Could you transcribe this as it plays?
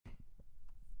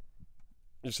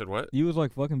You said what? You was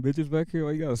like fucking bitches back here?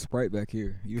 Why you got a Sprite back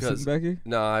here? You was sitting back here?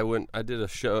 No, I did a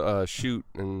shoot,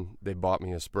 and they bought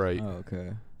me a Sprite. Oh,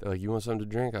 okay. They're like, you want something to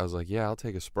drink? I was like, yeah, I'll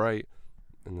take a Sprite.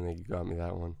 And then they got me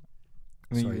that one.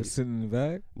 I mean, you were sitting in the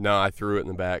back? No, I threw it in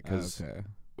the back because Okay.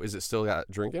 is it still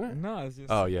got drink in it? No, it's just.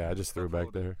 Oh yeah, I just threw it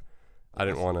back there. I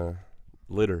didn't want to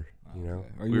litter, you know.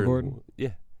 Are you recording?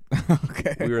 Yeah.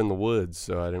 Okay. We were in the woods,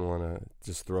 so I didn't want to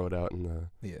just throw it out in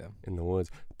the woods.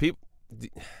 People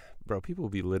will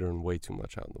be littering way too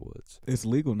much out in the woods. It's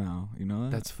legal now, you know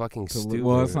that? That's fucking stupid.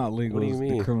 Well, it's not legal. What do you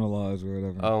mean? It's decriminalized or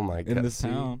whatever. Oh my god. In this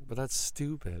town. But that's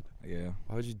stupid. Yeah.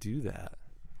 Why would you do that?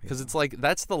 Because it's like,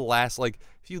 that's the last, like,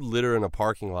 if you litter in a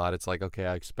parking lot, it's like, okay,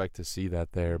 I expect to see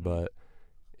that there, but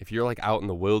if you're like out in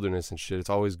the wilderness and shit, it's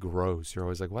always gross. You're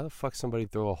always like, why the fuck somebody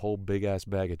throw a whole big ass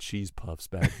bag of cheese puffs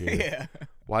back here? Yeah.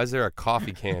 Why is there a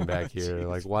coffee can back here?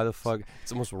 Like, why the fuck? It's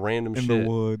the most random shit. In the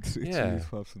woods. Yeah. Cheese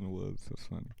puffs in the woods. That's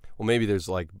funny. Well, maybe there's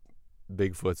like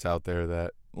Bigfoots out there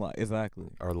that exactly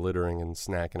are littering and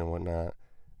snacking and whatnot.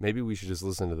 Maybe we should just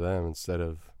listen to them instead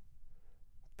of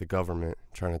the government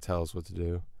trying to tell us what to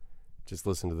do. Just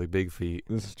listen to the big feet.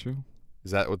 This is true.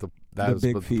 Is that what the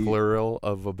feet. plural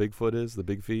of a Bigfoot is? The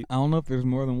big feet? I don't know if there's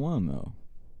more than one though.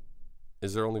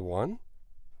 Is there only one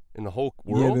in the whole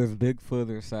world? Yeah, there's Bigfoot,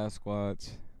 there's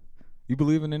Sasquatch. You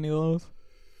believe in any of those?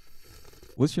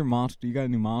 What's your monster? You got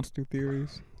any monster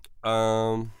theories?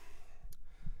 I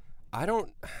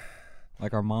don't.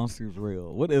 Like, are monsters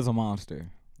real? What is a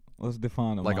monster? Let's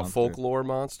define a monster. Like a folklore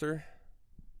monster?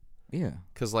 Yeah.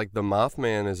 Because, like, the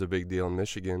Mothman is a big deal in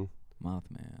Michigan.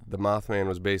 Mothman. The Mothman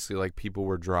was basically like people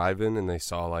were driving and they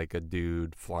saw like a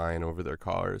dude flying over their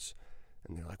cars.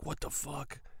 And they're like, what the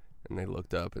fuck? And they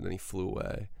looked up and then he flew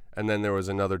away. And then there was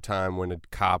another time when a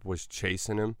cop was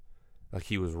chasing him. Like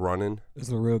he was running. It's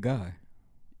a real guy.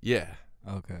 Yeah.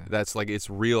 Okay. That's like, it's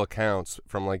real accounts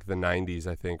from like the 90s,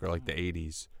 I think, or like the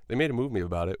 80s. They made a movie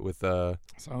about it with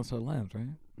Silence of the Lambs, right?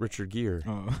 Richard Gere.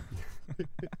 Oh.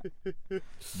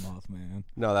 Mothman.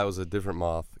 No, that was a different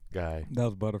moth guy. That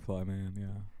was Butterfly Man,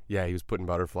 yeah. Yeah, he was putting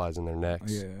butterflies in their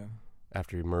necks. Yeah.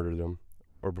 After he murdered them.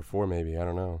 Or before, maybe. I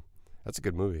don't know. That's a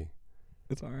good movie.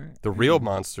 It's all right. The real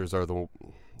monsters are the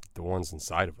ones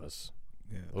inside of us.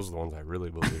 Yeah. Those are the ones I really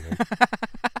believe in.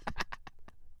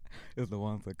 It's the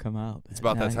ones that come out. It's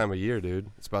about that time of year,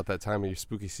 dude. It's about that time of your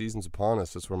spooky season's upon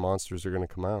us. That's where monsters are going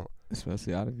to come out.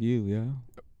 Especially out of you,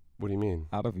 yeah. What do you mean?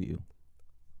 Out of you.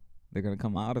 They're going to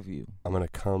come out of you. I'm going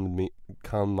to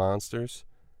come monsters?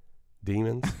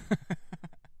 Demons?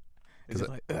 It's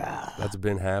like, that's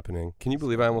been happening. Can you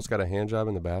believe I almost got a hand job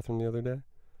in the bathroom the other day?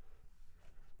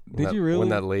 Did you really? When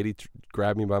that lady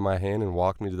grabbed me by my hand and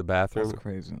walked me to the bathroom. That's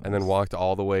crazy. And then walked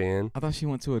all the way in. I thought she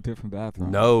went to a different bathroom.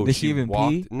 No. Did she even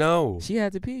pee? No. She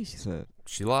had to pee, she said.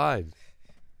 She lied.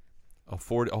 A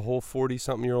whole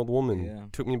 40-something-year-old woman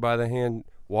took me by the hand,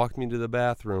 walked me to the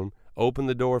bathroom, opened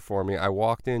the door for me. I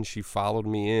walked in. She followed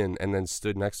me in and then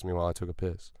stood next to me while I took a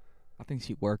piss. I think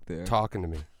she worked there. Talking to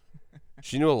me.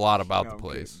 She knew a lot about the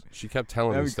place. Kidding. She kept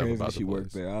telling me stuff about the she place.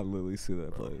 Worked there. I'd literally see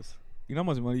that place. You know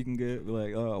how much money you can get?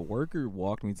 Like, a worker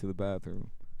walked me to the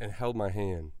bathroom. And held my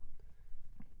hand.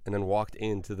 And then walked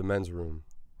into the men's room.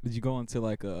 Did you go into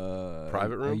like a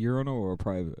private room? A urinal or a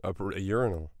private? A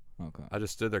urinal. Okay. I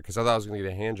just stood there because I thought I was going to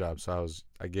get a hand job. So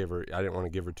I didn't want to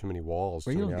give her too many walls,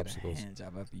 too many obstacles. Get a hand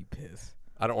job after you piss.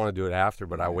 I don't want to do it after,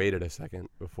 but I waited a second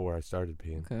before I started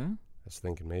peeing. Okay. I was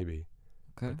thinking maybe.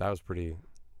 Okay. But that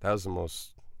was the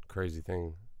most crazy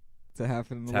thing to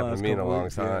happen in the happened to me in a long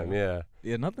time. Yeah.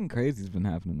 Yeah, nothing crazy's been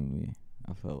happening to me,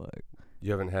 I feel like.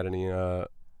 You haven't had any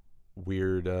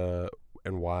weird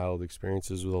and wild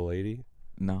experiences with a lady?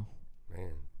 No.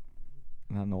 Man.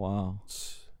 Not in a while.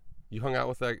 You hung out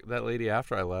with that lady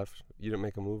after I left. You didn't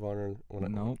make a move on her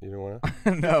No. You didn't want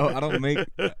to? No, I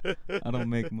don't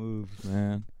make moves,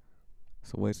 man.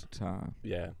 It's a waste of time.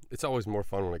 Yeah. It's always more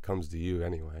fun when it comes to you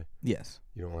anyway. Yes.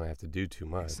 You don't want to have to do too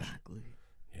much. Exactly.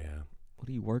 Yeah. What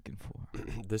are you working for?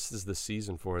 This is the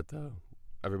season for it, though.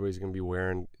 Everybody's going to be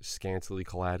wearing scantily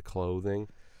clad clothing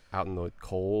out in the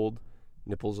cold.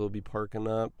 Nipples will be perking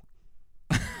up.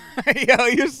 Yo,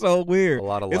 you're so weird. A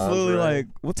lot of It's lingerie. literally like,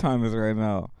 what time is it right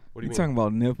now? What do you mean? talking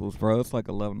about nipples, bro. It's like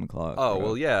 11 o'clock. Oh, bro.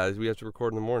 well, yeah. We have to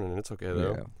record in the morning, and it's okay,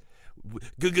 though. Yeah.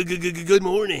 Good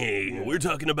morning. Yeah. We're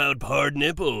talking about hard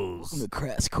nipples. On the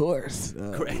crash course.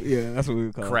 Cra- Yeah, that's what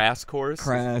we call it. Crash course?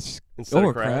 Crash. Instead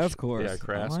of crash course. Yeah,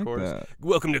 crash I like course. that.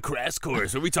 Welcome to Crash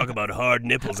Course, where we talk about hard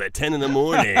nipples at 10 in the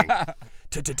morning.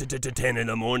 10 in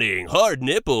the morning. Hard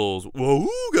nipples.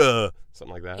 Wooga.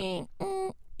 Something like that.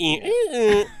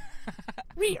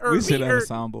 We should have a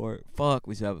soundboard. Fuck,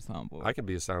 we should have a soundboard. I could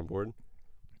be a soundboard.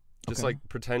 Just Okay. like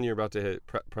pretend you're about to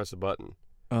press a button.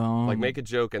 Like make a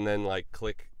joke and then like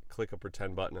click a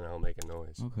pretend button and I'll make a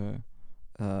noise. Okay.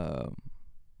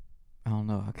 I don't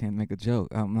know. I can't make a joke.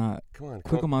 I'm not Come on,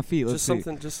 quick on my feet. Let's just see.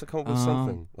 something. Just to come up with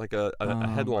something like a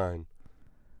headline.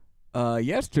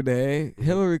 Yesterday,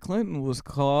 Hillary Clinton was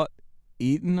caught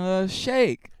eating a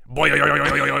shake. That's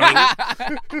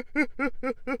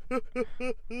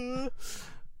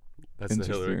the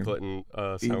Hillary Clinton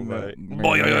soundbite.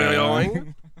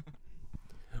 Monica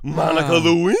Monica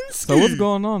Lewinsky. So what's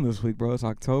going on this week, bro? It's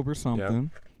October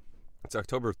something. Yeah. It's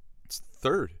October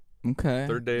 3rd. Okay.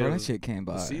 Third day bro, of that shit came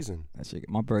by. the season. That shit.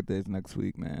 My birthday's next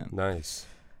week, man. Nice.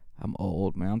 I'm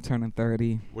old, man. I'm turning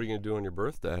 30. What are you gonna do on your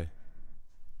birthday?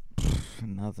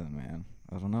 Nothing, man.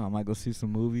 I don't know. I might go see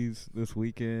some movies this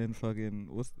weekend. Fucking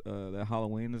what's that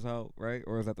Halloween is out, right?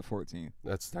 Or is that the 14th?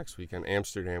 That's next weekend.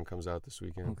 Amsterdam comes out this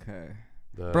weekend. Okay.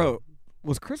 Bro,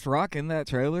 was Chris Rock in that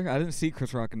trailer? I didn't see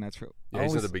Chris Rock in that trailer. Yeah,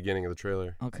 he's at the beginning of the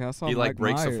trailer. Okay, I saw he Mike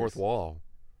breaks Myers. the fourth wall.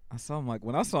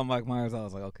 When I saw Mike Myers, I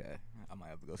was like, okay, I might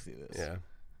have to go see this. Yeah.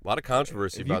 A lot of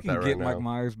controversy about that right now. If you can get Mike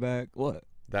Myers back, what?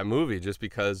 That movie, just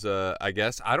because I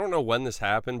guess I don't know when this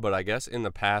happened, but I guess in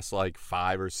the past like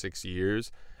 5 or 6 years,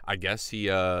 I guess he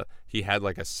had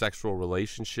like a sexual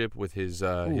relationship with his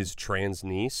trans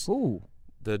niece. Who?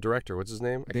 The director, what's his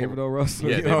name? David O. Russell.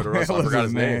 Yeah, David O. Russell. I forgot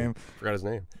his name.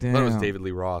 Damn. I thought it was David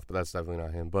Lee Roth, but that's definitely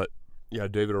not him. But yeah,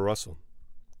 David O. Russell.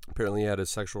 Apparently, he had a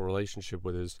sexual relationship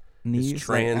with his niece, his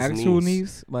trans like actual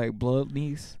niece, like blood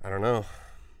niece. I don't know.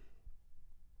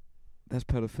 That's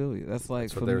pedophilia. That's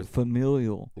like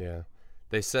familial. Yeah,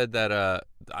 they said that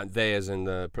they, as in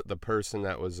the person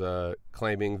that was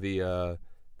claiming the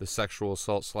sexual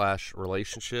assault /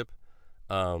 relationship,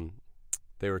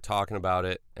 they were talking about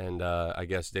it, and I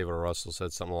guess David O. Russell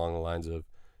said something along the lines of,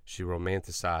 she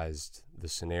romanticized the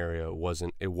scenario.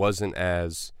 It wasn't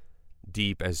as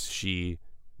deep as she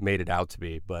made it out to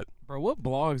be. But bro, what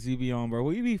blogs you be on, bro?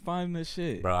 Where you be finding this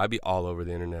shit? Bro, I'd be all over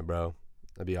the internet, bro.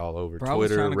 I'd be all over bro,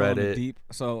 Twitter, I was trying to Reddit. Go deep,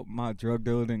 so my drug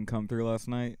dealer didn't come through last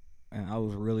night, and I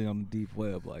was really on the deep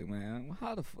web. Like, man,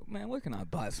 where can I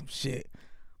buy some shit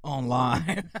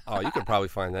online? Oh, you could probably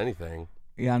find anything.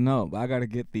 Yeah, I know, but I gotta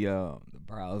get the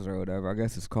browser or whatever. I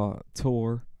guess it's called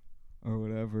Tor or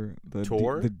whatever.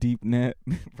 Tor? The deep net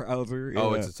browser.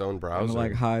 Oh, yeah. it's its own browser. And it,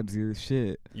 like, hides your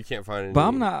shit. You can't find any. But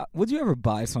I'm not. Would you ever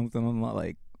buy something on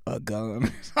like a gun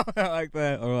or something like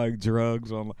that, or like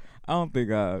drugs on? I don't think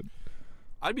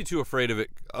I'd be too afraid of it.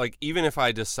 Like, even if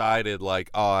I decided, like,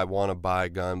 oh, I want to buy a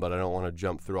gun, but I don't want to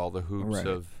jump through all the hoops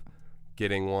of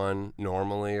getting one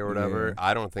normally or whatever, Yeah.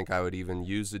 I don't think I would even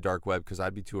use the dark web because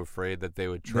I'd be too afraid that they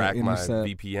would track my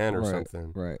VPN or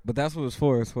something. Right. But that's what it's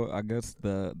for. It's for, I guess,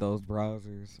 those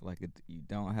browsers. Like, you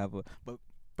don't have a. But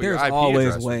your there's IP always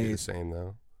address would be ways. the same,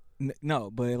 though.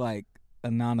 No, but it, like,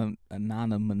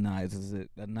 anonymizes it.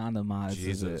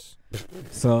 Jesus. It.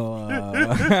 So,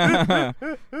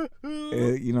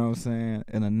 you know what I'm saying?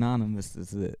 And anonymous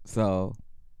is it. So,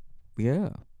 yeah.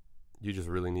 You just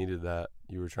really needed that.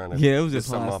 You were trying to it was get just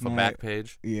something off night. a back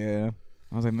page. Yeah.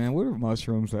 I was like, man, what are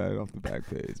mushrooms at off the back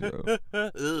page, bro?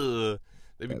 Ugh.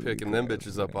 They be picking them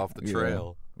bitches up off the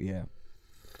trail. Yeah.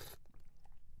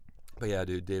 But yeah,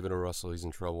 dude, David O. Russell, he's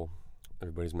in trouble.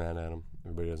 Everybody's mad at him.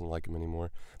 Everybody doesn't like him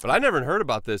anymore. But I never heard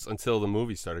about this until the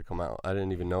movie started to come out. I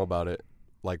didn't even know about it.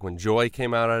 Like, when Joy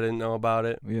came out, I didn't know about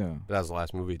it. Yeah. That was the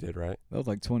last movie he did, right? That was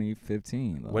like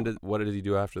 2015. Though. What did he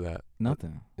do after that?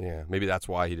 Nothing. Yeah, maybe that's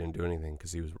why he didn't do anything,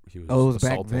 because he was Oh, it was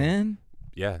assaulting. back then?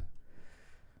 Yeah.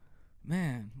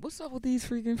 Man, what's up with these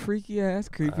freaking freaky ass,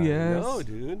 creepy ass? No,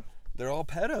 dude. They're all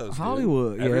pedos.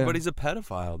 Hollywood, dude. Everybody's a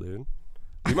pedophile, dude.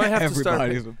 We might have to start.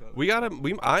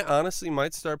 I honestly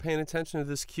might start paying attention to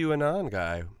this QAnon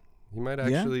guy. He might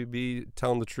actually be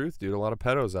telling the truth, dude. A lot of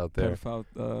pedos out there.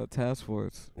 Pedophile task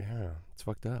force. Yeah, it's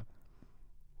fucked up.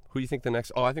 Who do you think the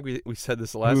next? Oh, I think we said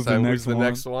this the last time. Who's the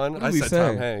next one? I said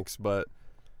Tom Hanks, but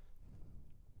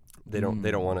they don't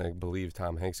want to believe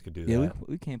Tom Hanks could do that. Yeah,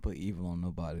 we can't put evil on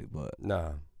nobody, but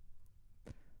nah.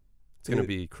 It's gonna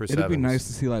be Chris Evans. It'd be nice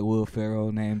to see like Will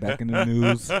Ferrell name back in the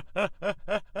news.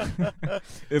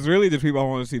 It's really the people I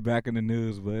want to see back in the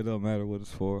news, but it don't matter what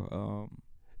it's for.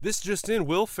 This just in: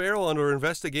 Will Ferrell under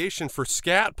investigation for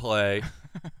scat play.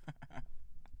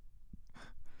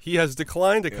 He has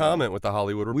declined to comment with the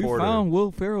Hollywood Reporter. We found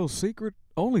Will Ferrell's secret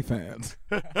OnlyFans.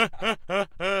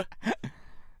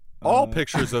 All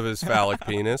pictures of his phallic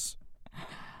penis.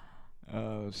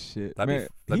 Oh shit! That'd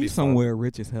he's be somewhere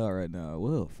rich as hell right now.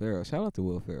 Will Ferrell. Shout out to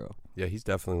Will Ferrell. Yeah, he's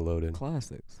definitely loaded.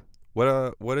 Classics.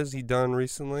 What has he done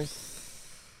recently?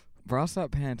 Bro, I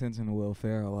stopped paying attention to Will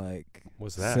Ferrell like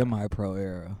what's that? Semi-pro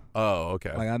era. Oh,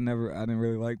 okay. Like I didn't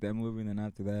really like that movie, and then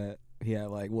after that, he had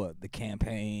like what the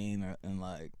campaign and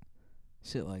like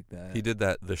shit like that. He did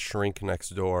that The Shrink Next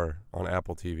Door on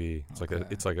Apple TV.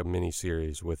 It's like a mini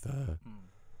series with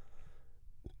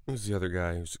who's the other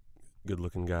guy? Who's a good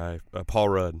looking guy? Paul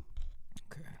Rudd.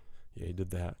 Okay. Yeah, he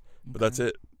did that. But that's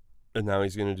it. And now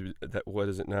he's gonna do that. What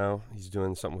is it now? He's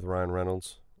doing something with Ryan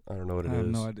Reynolds. I don't know what it is. I have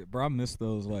no idea, bro. I miss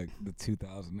those like the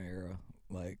 2000 era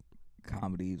like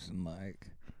comedies and like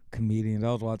comedians.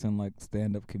 I was watching like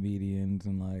stand-up comedians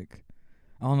and like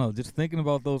I don't know, just thinking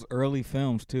about those early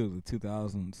films too, the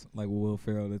 2000s, like Will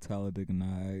Ferrell, The Talladega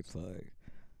Nights, like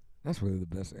that's really the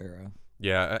best era.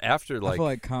 Yeah, after like I feel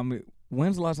like comedy.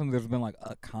 When's the last time there's been like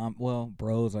a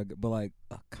Bros, but like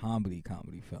a comedy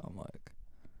film like.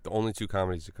 The only two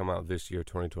comedies that come out this year,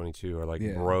 2022, are like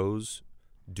Yeah. Bros,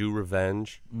 Do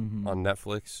Revenge Mm-hmm. on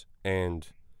Netflix, and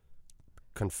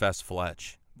Confess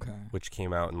Fletch, Okay. which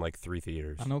came out in like 3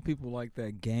 theaters. I know people like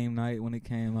that Game Night when it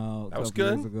came out. That was a couple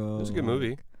good. Years ago. It was a good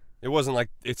movie. It wasn't like,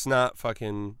 it's not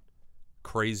fucking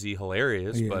crazy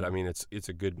hilarious, but Yeah. I mean, it's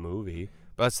a good movie.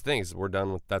 But that's the thing, is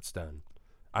that's done.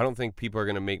 I don't think people are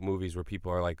going to make movies where people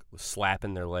are like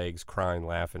slapping their legs, crying,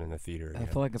 laughing in the theater I again.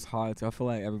 feel like it's hard to. I feel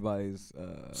like everybody's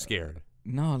Scared.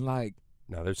 No, like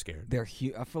No, they're scared. they're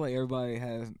I feel like everybody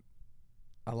has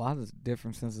a lot of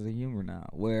different senses of humor now.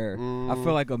 Where I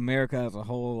feel like America as a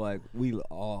whole, like we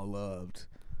all loved,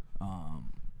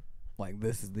 like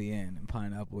This Is the End and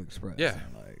Pineapple Express. Yeah.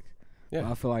 And, like, Yeah.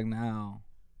 but I feel like now,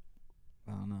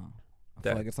 I don't know. I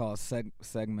feel like it's all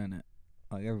segmented.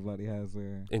 Like everybody has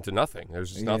their. Into nothing.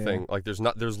 There's just Yeah. nothing. Like there's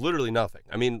literally nothing.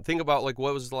 I mean, think about like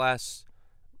what was the last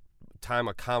time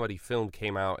a comedy film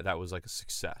came out that was like a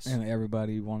success? And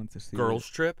everybody wanted to see Girls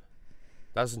it. Trip.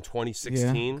 That was in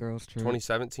 2016, Yeah, Girls Trip.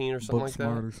 2017 or something Book like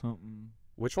Smart that. or something.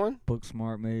 Which one? Book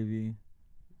Smart maybe.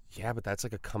 Yeah, but that's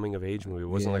like a coming of age movie. It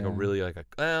wasn't like a Yeah. really like a.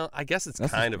 Well, I guess it's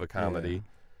That's kind just- of a comedy, yeah.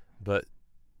 but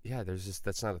yeah, there's just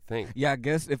that's not a thing. Yeah, I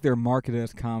guess if they're marketed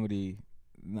as comedy,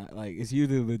 not like it's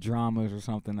usually the dramas or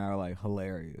something that are like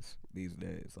hilarious these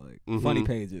days, like Funny Mhm.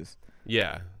 Pages.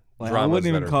 Yeah, Like I Dramas wouldn't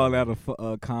even that are call funny. that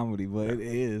a comedy, but it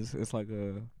is. It's like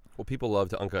a Well, people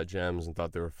loved Uncut Gems and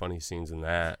thought there were funny scenes in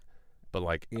that, but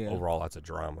like Yeah. overall, that's a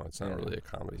drama. It's not Yeah. really a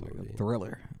comedy it's like movie. a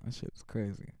thriller. That shit's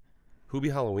crazy.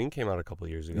 Hoobie Halloween came out a couple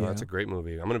years ago. That's Yeah. a great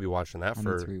movie. I'm gonna be watching that I need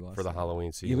to rewatch for the that.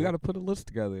 Halloween season. Yeah, we got to put a list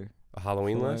together. a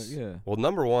Halloween for that, list. yeah. Well,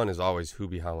 number one is always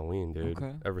Hoobie Halloween, dude.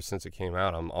 Okay. Ever since it came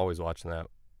out, I'm always watching that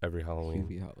every Halloween.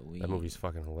 Hubie Halloween. That movie's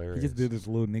fucking hilarious. He just did his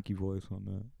little Nicky voice on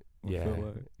that. I Yeah, feel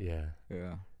like. yeah.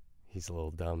 Yeah. He's a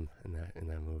little dumb in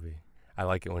that movie. I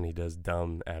like it when he does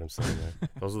dumb Adam Sandler.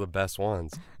 Those are the best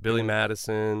ones. Billy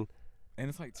Madison. And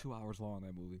it's like 2 hours long,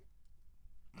 that movie.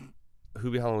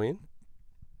 Hoobie Halloween?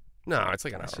 No, it's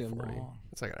like an That hour shit 40. long.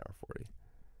 It's like an hour 40.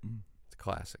 Mm. It's a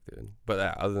classic, dude. But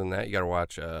other than that, you gotta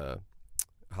watch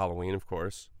Halloween, of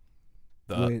course.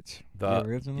 The The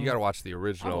original? you gotta watch the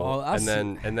original, Oh, I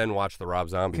and then watch the Rob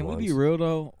Zombie Can ones. we be real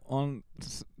though? On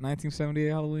 1978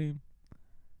 Halloween,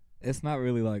 it's not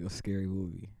really like a scary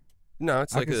movie. No,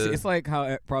 it's like it's like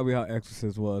probably how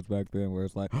Exorcist was back then, where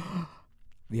it's like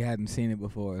you hadn't seen it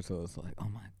before, so it's like, oh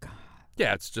my god.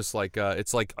 yeah, it's just like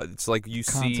it's like you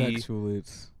see Contextual,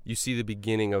 it's the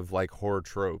beginning of like horror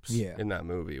tropes Yeah. in that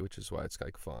movie, which is why it's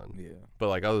like fun. yeah. But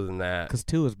like other than that, Because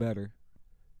 2 is better.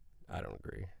 I don't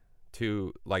agree.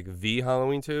 2, like the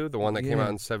Halloween 2, the one that came Yeah. out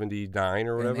in 79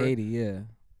 or In whatever. 80, yeah.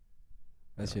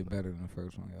 That I shit don't better than the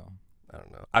first one, yo. I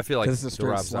don't know. I feel like 'Cause it's a the straight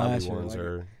Rob Zombie slasher, ones like-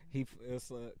 are. It's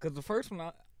because the first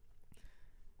one,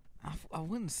 I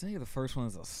wouldn't say the first one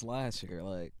is a slasher,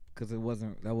 like, because that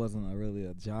wasn't really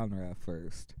a genre at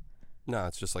first. No,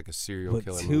 it's just like a serial But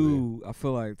killer 2, movie. I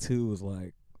feel like 2 was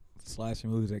like slasher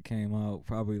movies that came out,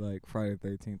 probably like Friday the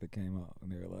 13th that came out,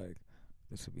 and they were like,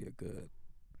 this would be a good.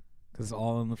 Because it's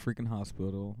all in the freaking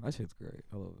hospital. That shit's great.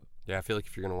 I love it. Yeah, I feel like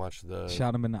if you're gonna watch the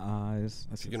Shot him in the eyes.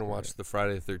 That if you're shit's gonna watch great. the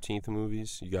Friday the 13th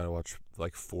movies, you gotta watch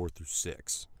like 4 through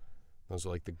 6. Those are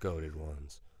like the goated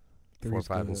ones. 4, Three's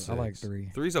 5, and good. 6. I like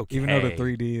 3. 3's okay. Even though the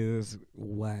 3D is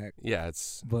whack, Yeah,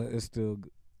 it's but it's still,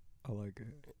 I like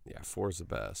it. 4 is the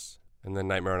best. And then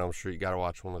Nightmare on Elm Street, you gotta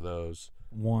watch one of those.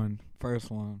 First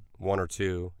one. 1 or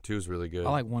 2. 2 is really good. I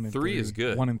like 1 and 3. 3 is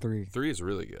good. 1 and 3. 3 is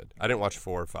really good. I didn't watch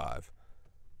 4 or 5.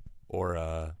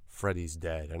 Or Freddy's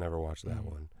Dead. I never watched that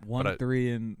one. 1, But 3,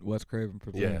 and Wes Craven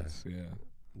Presents. Yeah.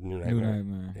 New New Nightmare.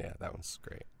 Nightmare. Yeah, that one's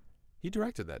great. He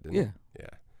directed that, didn't Yeah. he? Yeah.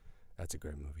 That's a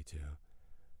great movie too.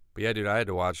 But yeah, dude, I had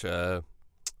to watch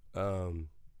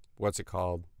what's it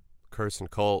called? Curse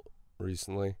and Cult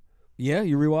recently. Yeah,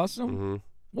 you rewatched them? hmm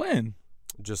When?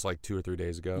 Just like 2 or 3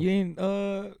 days ago. You ain't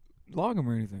log them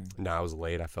or anything. No, I was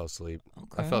late. I fell asleep.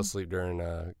 Okay. I fell asleep during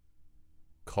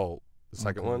Cult, the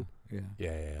second Okay. one.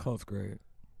 Yeah. Cult's great.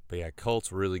 But yeah,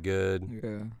 Cult's really good.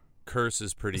 Yeah. Curse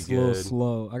is pretty It's good. a little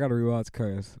slow. I gotta rewatch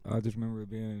Curse. I just remember it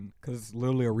being because it's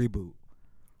literally a reboot.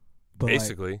 But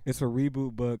Basically, like, it's a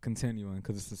reboot, but continuing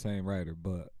because it's the same writer.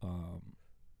 But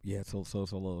yeah, so it's a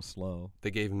little slow.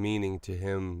 they gave meaning to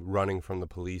him running from the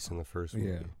police in the first movie.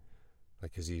 Yeah.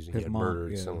 Like, because he His had mom,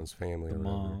 murdered yeah. someone's family The or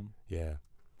whatever. mom. Yeah.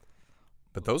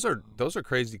 But those are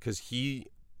crazy because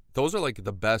those are like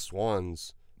the best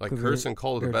ones. Like 'Cause Curse and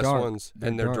Cult are the they're best dark. ones, They're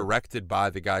and they're dark. directed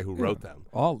by the guy who wrote them.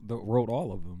 Wrote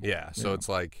all of them. Yeah, so Yeah. it's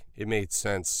like it made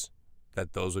sense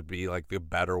that those would be like the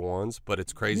better ones, but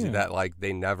it's crazy Yeah. that like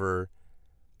they never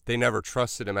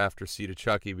trusted him after Seed of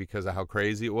Chucky because of how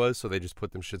crazy it was, so they just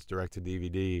put them shits direct to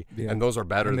DVD, Yeah. and those are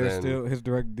better And they're than still his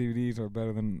direct DVDs are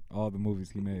better than all the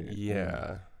movies he made.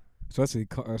 yeah. Especially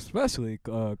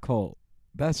Cult.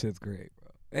 That shit's great,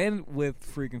 bro. And with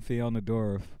freaking Fiona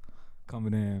Dorff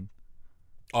coming in.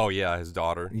 Oh yeah, his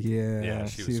daughter. Yeah. Yeah,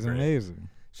 she was she's great. amazing.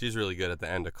 She's really good at the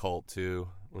end of Cult too,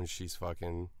 when she's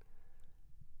fucking,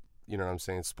 you know what I'm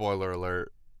saying? Spoiler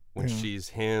alert. When Yeah. she's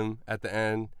him at the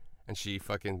end, and she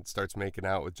fucking starts making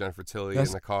out with Jennifer Tilly That's-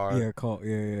 in the car. Yeah, Cult.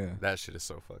 Yeah. That shit is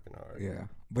so fucking hard. Yeah.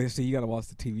 But see, you gotta watch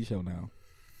the TV show now.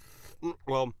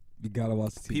 Well, You gotta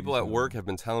watch the TV people show. at work have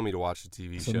been telling me to watch the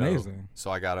TV It's show. amazing.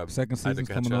 So I gotta. Second I had to season's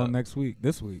catch coming up. on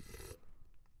this week.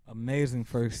 Amazing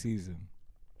first season.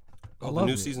 I Oh, the love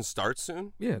new it. season starts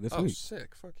soon? Yeah, this Oh, week.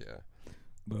 sick. Fuck yeah.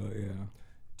 But yeah,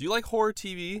 Do you like horror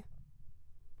TV?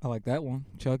 I like that one.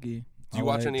 Chucky. Do you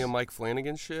watch any of Mike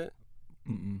Flanagan's shit?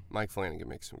 Mm-mm. Mike Flanagan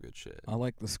makes some good shit. I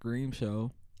like the Scream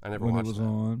show I never when it watched was that.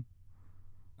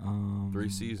 on. 3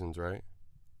 seasons, right?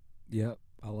 Yep,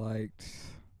 I liked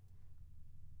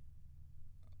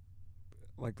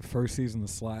the first season of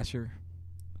Slasher.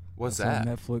 What's That's that?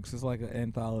 on Netflix. It's like an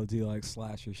anthology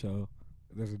slasher show.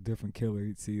 There's a different killer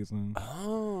each season.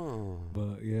 Oh.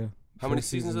 But yeah. How many first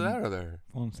seasons of season, that are there?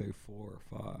 I want to say 4 or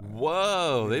 5.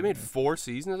 Whoa, they Yeah. made 4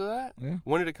 seasons of that? Yeah.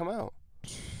 When did it come out?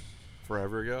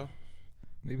 Forever ago?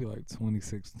 Maybe like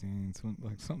 2016,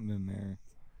 like something in there.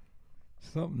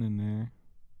 Something in there.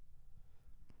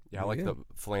 Yeah, I like Yeah. the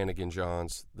Flanagan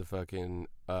Johns. The fucking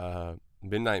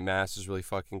Midnight Mass is really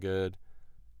fucking good.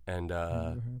 And Never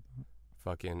heard that.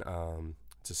 fucking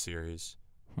it's a series.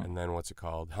 Huh. And then what's it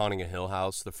called? Haunting a Hill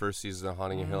House. The first season of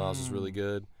Haunting a Hill House is really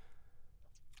good.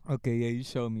 Okay, yeah, you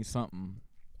showed me something.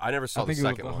 I never saw I think the it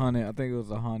was second the one. haunted. I think it was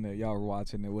the haunted. Y'all were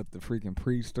watching it with the freaking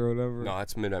priest or whatever. No,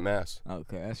 that's Midnight Mass.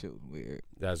 Okay, that shit was weird.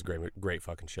 That was a great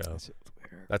fucking show. That shit was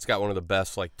weird. That's got one of the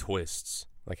best like twists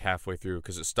like halfway through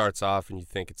because it starts off and you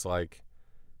think it's like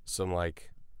some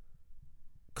like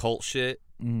cult shit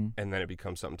Mm. and then it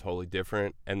becomes something totally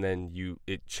different and then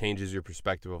it changes your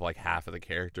perspective of like half of the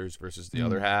characters versus the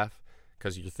other half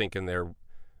because you're thinking their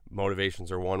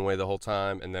motivations are one way the whole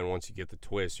time and then once you get the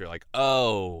twist you're like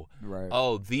oh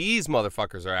these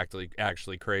motherfuckers are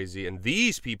actually crazy and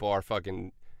these people are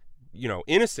fucking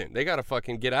innocent. They gotta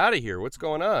fucking get out of here. What's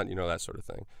going on? That sort of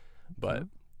thing. But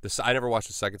I never watched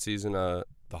the second season of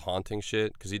the haunting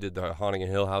shit because he did the Haunting of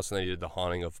Hill House and then he did the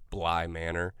Haunting of Bly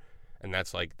Manor. And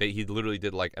that's like he literally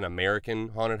did like an American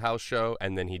haunted house show,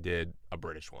 and then he did a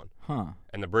British one. Huh?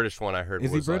 And the British one I heard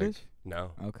Is was he British? like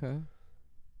no, Okay.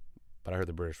 but I heard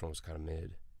the British one was kind of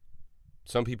mid.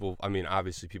 Some people, I mean,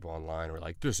 obviously people online were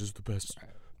like, "This is the best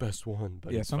one."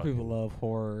 But Yeah, it's some people fucking- love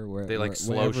horror. They like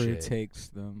slow wherever shit. it takes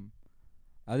them.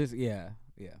 I just yeah.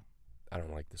 I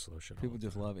don't like the slow shit. all People the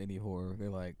just time. love any horror. They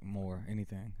like more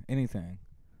anything.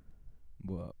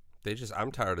 But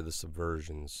I'm tired of the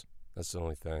subversions. That's the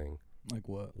only thing. like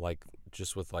what? Like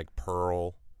just with like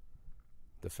Pearl,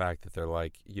 the fact that they're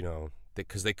like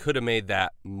because they could have made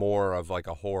that more of like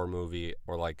a horror movie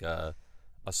or like a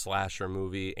slasher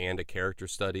movie and a character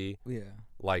study. Yeah.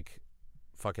 Like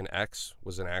fucking X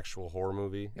was an actual horror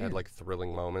movie. It had Yeah. like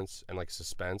thrilling moments and like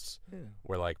suspense. Yeah.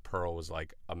 Where like Pearl was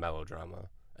like a melodrama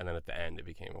and then at the end it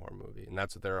became a horror movie. And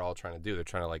that's what they're all trying to do. They're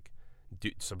trying to like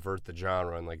subvert the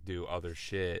genre and like do other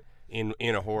shit in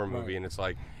a horror movie. Right. And it's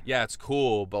like, yeah, it's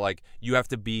cool, but like you have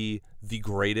to be the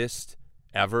greatest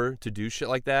ever to do shit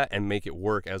like that and make it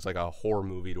work as like a horror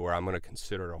movie to where I'm going to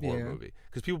consider it a horror movie.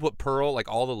 Because people put Pearl, like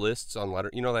all the lists on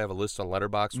they have a list on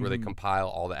Letterboxd where they compile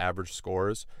all the average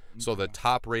scores. So the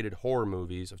top rated horror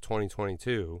movies of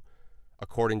 2022,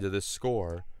 according to this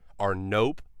score, are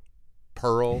Nope,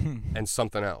 Pearl, and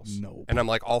something else. Nope. And I'm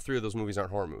like, all 3 of those movies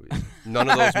aren't horror movies. None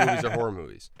of those movies are horror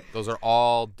movies. Those are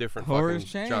all different Horror's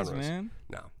fucking changed, genres. man.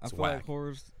 No, I it's feel whack. like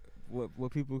horror's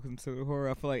what people consider horror.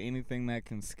 I feel like anything that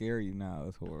can scare you now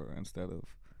is horror instead of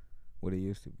what it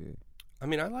used to be. I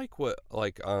mean, I like what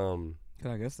like 'Cause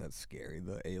I guess that's scary,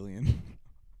 the alien.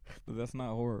 But that's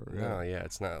not horror. No, yeah,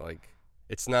 it's not like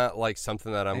It's not like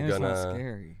something that And it's not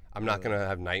scary. I'm not gonna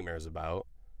have nightmares about.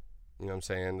 You know what I'm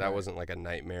saying? That Right. wasn't like a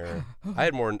nightmare.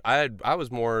 I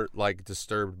was more like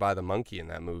disturbed by the monkey in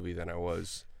that movie than I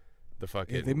was the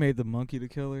fucking. If they made the monkey the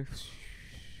killer.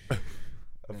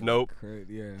 Nope.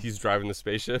 Yeah. He's driving the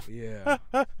spaceship. Yeah.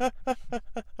 That'd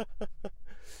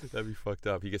be fucked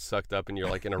up. He gets sucked up and you're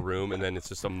like in a room and then it's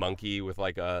just a monkey with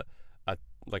like a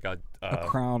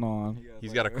crown on.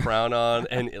 He's got a crown on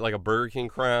and like a Burger King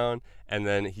crown, and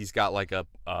then he's got like a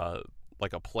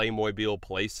Playmobil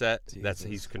play set that's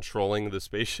he's controlling the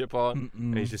spaceship on,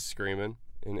 and he's just screaming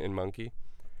in monkey,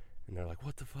 and they're like,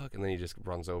 "What the fuck?" And then he just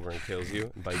runs over and kills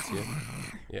you and bites you.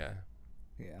 Yeah.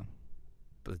 Yeah.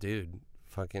 But dude,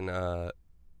 fucking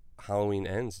Halloween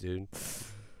Ends, dude.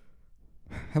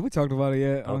 Have we talked about it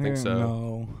yet? I don't think so.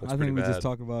 No. Looks I pretty think we bad. just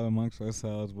talked about it amongst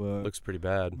ourselves, but Looks pretty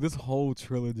bad. this whole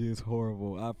trilogy is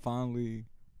horrible. I finally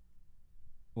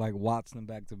watched them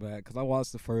back to back because I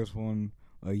watched the first one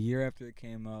a year after it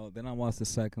came out. Then I watched the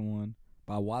second one,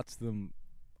 but I watched them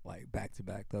back to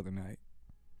back the other night.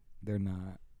 They're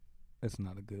not. It's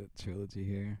not a good trilogy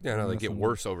here. Yeah, no, they get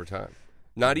worse over time.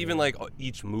 Not even like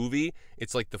each movie.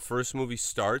 It's like the first movie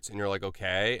starts and you're like,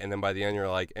 okay, and then by the end you're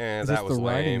like, that was the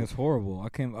writing lame. is horrible. I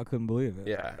couldn't believe it.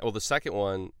 Yeah. Well, the second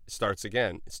one starts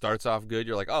again. It starts off good.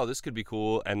 You're like, oh, this could be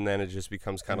cool, and then it just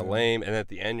becomes kind of lame. And at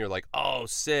the end, you're like, oh,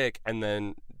 sick. And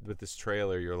then with this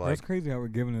trailer, you're like, that's crazy how we're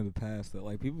giving it a pass.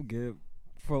 That people give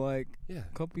for a yeah.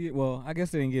 couple years. Well, I guess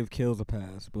they didn't give Kills a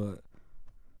pass, but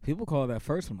people call that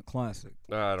first one a classic.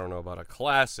 I don't know about a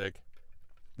classic.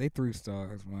 They 3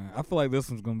 stars, man. I feel like this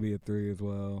one's gonna be a 3 as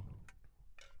well.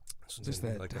 Just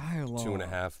that like dialogue.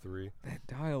 2.5, 3. That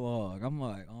dialogue. I'm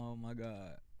like, oh my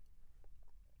god.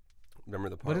 Remember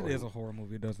the part? But it when- is a horror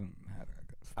movie. It doesn't matter.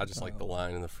 I just like the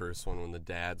line in the first one when the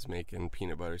dad's making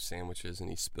peanut butter sandwiches and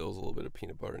he spills a little bit of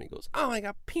peanut butter and he goes, "Oh, I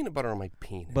got peanut butter on my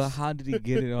penis." But how did he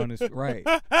get it on his right?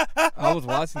 I was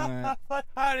watching that.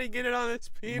 How did he get it on his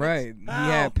penis? Right. He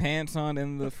had pants on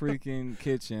in the freaking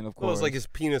kitchen, of course. Well, it was like his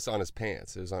penis on his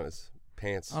pants. It was on his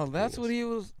pants. Oh, that's what he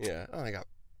was. Yeah. Oh, I got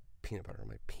peanut butter on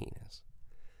my penis.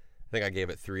 I think I gave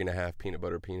it 3.5 peanut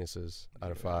butter penises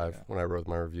out of 5 when I wrote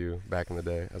my review back in the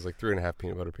day. I was like 3.5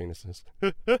 peanut butter penises.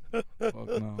 Fuck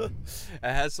no. It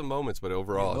has some moments, but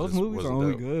overall, those it just movies are wasn't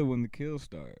only dope. good when the kills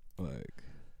start.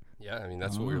 Yeah, I mean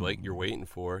that's what you're waiting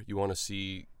for. You want to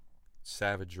see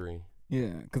savagery.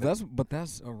 Yeah, that's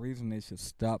a reason they should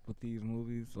stop with these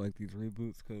movies, like these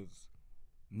reboots, because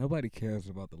nobody cares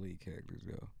about the lead characters,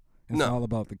 yo. It's all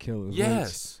about the killers.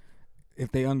 Yes.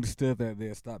 If they understood that,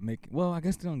 they'd stop making. Well, I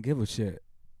guess they don't give a shit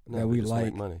that we just like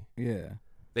make money. Yeah.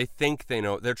 They think they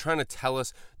know. They're trying to tell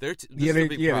us. They're trying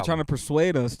to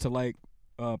persuade us to like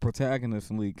protagonists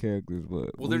and lead characters,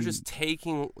 but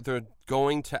they're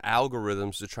going to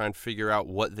algorithms to try and figure out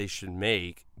what they should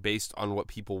make based on what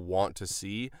people want to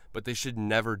see, but they should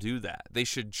never do that. They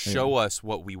should show us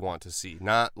what we want to see,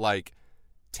 not like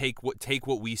take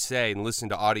what we say and listen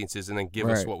to audiences and then give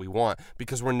us what we want,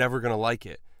 because we're never going to like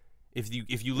it. If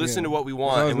you listen to what we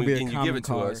want and you give it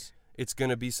to us, it's going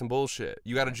to be some bullshit.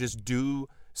 You got to just do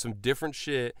some different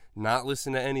shit, not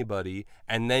listen to anybody,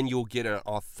 and then you'll get an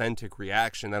authentic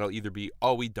reaction that'll either be,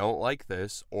 oh, we don't like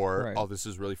this, or oh, this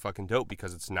is really fucking dope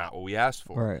because it's not what we asked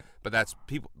for. Right. But that's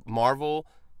Marvel,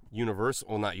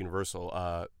 not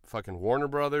Universal, fucking Warner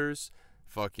Brothers,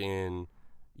 fucking,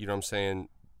 you know what I'm saying?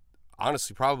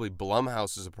 Honestly, probably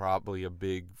Blumhouse is probably a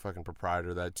big fucking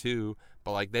proprietor of that too.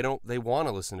 But like they want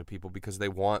to listen to people because they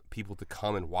want people to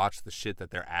come and watch the shit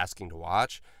that they're asking to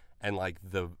watch. And like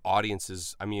the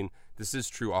audiences, I mean, this is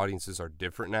true. Audiences are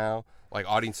different now. Like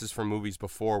audiences for movies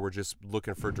before were just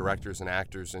looking for directors and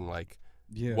actors and like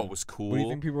what was cool. What do you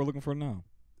think people are looking for now?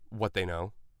 What they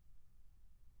know.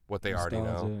 What they already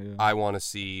know. Yeah. I want to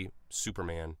see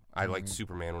Superman. I liked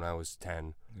Superman when I was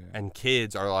 10. Yeah. And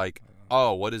kids are like,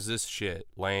 oh, what is this shit?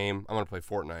 Lame. I'm going to play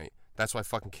Fortnite. That's why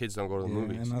fucking kids don't go to the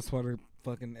movies. And that's why they're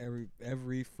fucking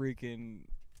every freaking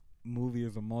movie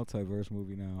is a multiverse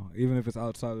movie now, even if it's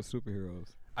outside of superheroes.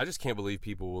 I just can't believe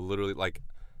people will literally, like,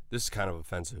 this is kind of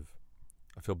offensive.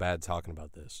 I feel bad talking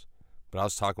about this. But I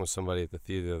was talking with somebody at the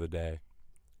theater the other day,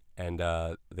 and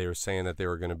they were saying that they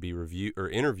were going to be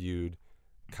interviewed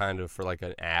kind of for like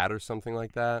an ad or something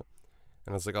like that.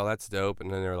 And I was like, oh, that's dope.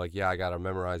 And then they were like, yeah, I got to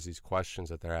memorize these questions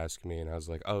that they're asking me. And I was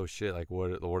like, oh, shit, like,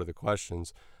 what are the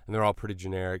questions? And they're all pretty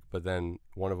generic. But then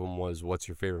one of them was, what's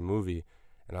your favorite movie?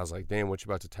 And I was like, damn, what you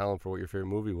about to tell him for what your favorite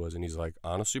movie was? And he's like,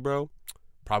 honestly, bro,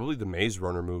 probably the Maze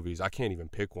Runner movies. I can't even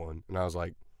pick one. And I was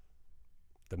like,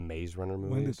 the Maze Runner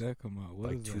movies? When did that come out? What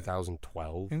like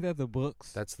 2012. Isn't that the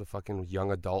books? That's the fucking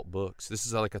young adult books. This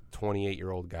is like a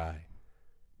 28-year-old guy.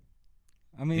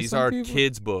 I mean, these some are people,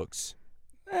 kids' books.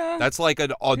 eh, That's like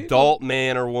an adult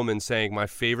man or woman saying my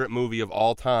favorite movie of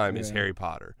all time is Yeah. Harry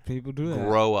Potter. people do that.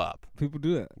 Grow up. People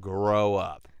do that. Grow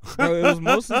up. Bro, it was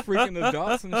mostly freaking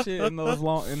adults and shit in those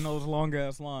long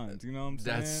ass lines. You know what I'm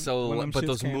saying? That's so. When them But shits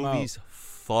those came movies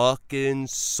fucking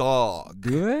suck. out.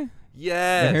 Do they?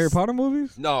 Yes. The Harry Potter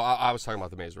movies? No, I was talking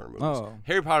about the Maze Runner movies. Oh.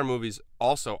 Harry Potter movies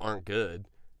also aren't good.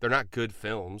 They're not good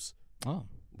films. Oh.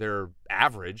 They're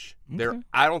average. Okay.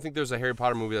 I don't think there's a Harry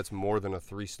Potter movie that's more than a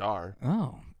 3-star.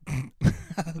 Oh.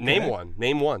 Name one.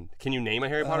 Name one. Can you name a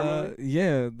Harry Potter movie?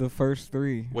 Yeah, the first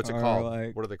three. What's it are called?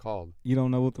 Like, What are they called? you don't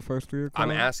know what the first three are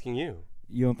called? I'm asking you.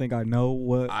 You don't think I know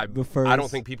what the first? I don't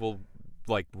think people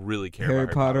like really care Harry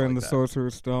about Potter and like the that.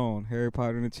 Sorcerer's Stone, Harry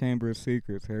Potter and the Chamber of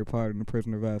Secrets, Harry Potter and the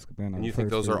Prisoner of Azkaban. And you think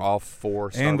those are all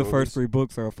 4-star And the movies? first 3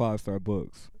 books are 5-star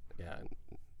books. Yeah.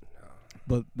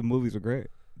 But the movies are great.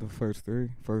 The first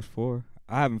 4.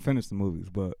 I haven't finished the movies,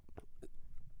 but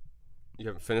You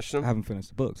haven't finished them? I haven't finished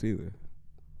the books either.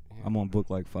 Yeah. I'm on book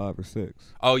like 5 or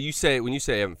 6. Oh, when you say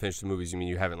you haven't finished the movies, you mean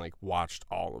you haven't like watched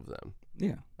all of them?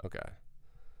 Yeah, Okay.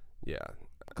 Yeah.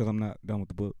 because I'm not done with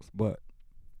the books. But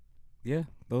yeah,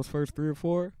 those first 3 or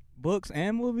 4 books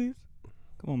and movies.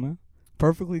 Come on, man.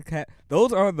 Perfectly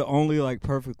those are the only like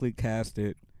perfectly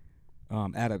casted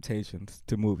adaptations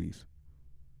to movies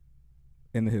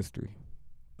in the history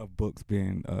of books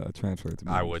being transferred to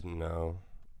movies. I wouldn't know.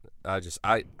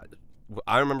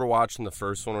 I remember watching the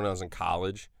first one when I was in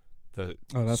college, the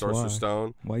that's Sorcerer's why.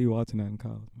 Stone. Why are you watching that in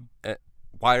college, man?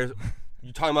 Why are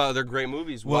you talking about they're great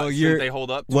movies? Well, What, shouldn't they hold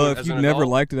up to Well, it if as you an never adult?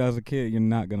 liked it as a kid, you're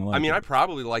not gonna like. I mean, it. I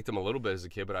probably liked them a little bit as a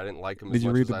kid, but I didn't like them Did as you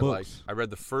much read as the I books? liked. I read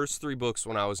the first 3 books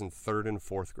when I was in 3rd and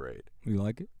 4th grade. You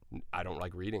like it? I don't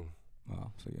like reading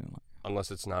Oh, so you didn't like. unless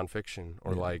it's nonfiction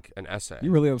or Yeah. like an essay. You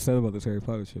really upset about this Harry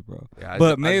Potter shit, bro. Yeah,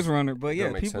 But I Maze just- Runner, but it yeah,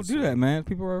 don't make people sense do to that, me. man.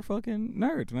 People are fucking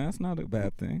nerds, man. It's not a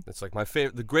bad thing. It's like my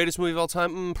favorite, the greatest movie of all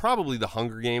time. Probably The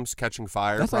Hunger Games, Catching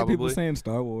Fire. That's probably. like people saying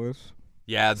Star Wars.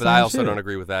 Yeah, but Same I also shit. don't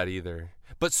agree with that either.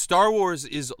 But Star Wars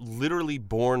is literally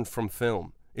born from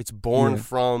film. It's born Yeah.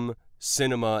 from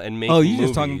cinema and making Oh, you movies.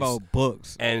 just talking about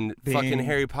books? And being- fucking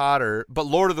Harry Potter. But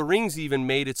Lord of the Rings even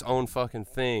made its own fucking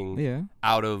thing Yeah.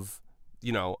 out of,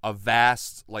 a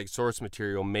vast like source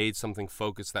material, made something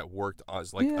focused that worked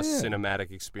as like Yeah, a yeah. cinematic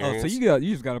Oh, experience. so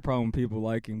you just got a problem with people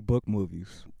liking book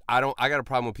movies. I got a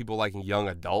problem with people liking young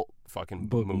adult fucking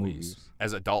Book movies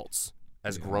as adults,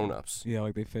 as Yeah. grown-ups. Yeah,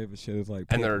 like their favorite shit is like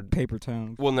And they're- paper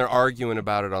towns. When they're arguing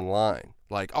about it online.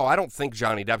 Like, oh, I don't think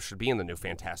Johnny Depp should be in the new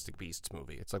Fantastic Beasts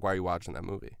movie. It's like, why are you watching that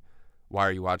movie? Why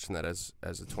are you watching that as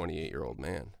a 28-year-old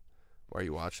man? Why are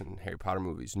you watching Harry Potter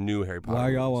movies, new Harry Potter Why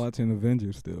are y'all movies? watching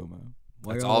Avengers still, man?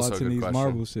 Why That's y'all also a watching good these question.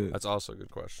 Marvel shit? That's also a good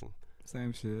question.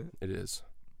 Same shit. It is.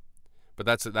 But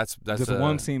that's Just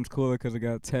one seems cooler because it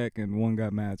got tech and one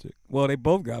got magic. Well, they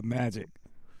both got magic.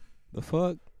 The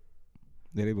fuck?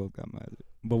 Yeah, they both got magic.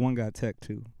 But one got tech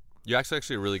too. you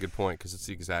actually a really good point because it's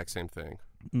the exact same thing.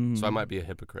 Mhm. So I might be a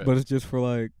hypocrite. But it's just for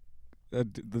like the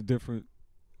different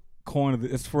coin of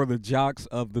it's for the jocks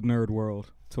of the nerd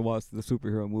world to watch the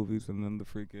superhero movies, and then the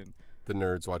freaking the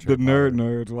nerds watch the Harry Potter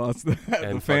nerds watch the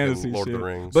and the fantasy fucking Lord shit. of the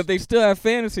Rings. But they still have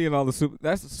fantasy and all the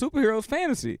that's superheroes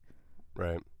fantasy.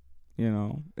 right. You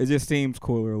know, it just seems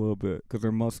cooler a little bit because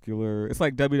they're muscular. It's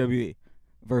like WWE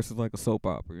versus like a soap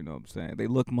opera. You know what I'm saying? They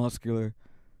look muscular,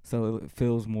 so it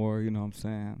feels more. You know what I'm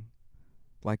saying?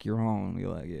 Like your own. You're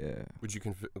like, yeah, Would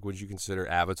you consider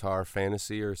Avatar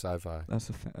fantasy or sci-fi? that's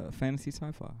a fantasy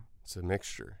sci-fi. It's a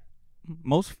mixture.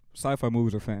 Most sci-fi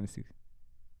movies are fantasy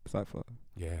sci-fi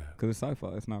Yeah. because it's sci-fi.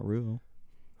 It's not real.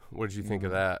 What did you think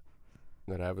of that?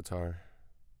 That Avatar?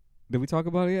 Did we talk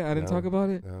about it yet? I didn't No. talk about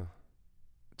it. No.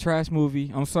 Trash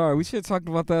movie. I'm sorry. We should have talked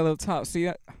about that up top.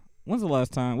 See, when's the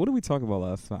last time? What did we talk about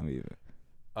last time? Even?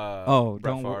 Brett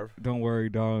don't Favre. don't worry,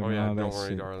 darling. Oh and yeah, all that don't worry,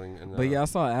 shit. darling. And, But yeah, I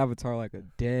saw Avatar like a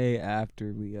day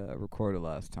after we recorded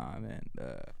last time, and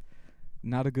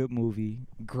not a good movie.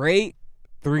 Great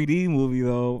 3D movie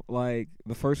though. Like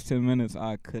the first 10 minutes,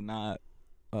 I could not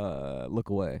look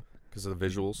away. because of the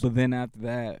visuals. But then after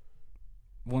that,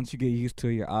 once you get used to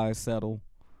it, your eyes settle.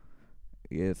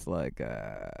 It's like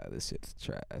this shit's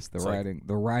trash. The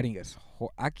writing is.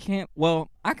 I can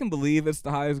believe it's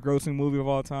the highest grossing movie of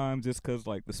all time just because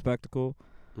like the spectacle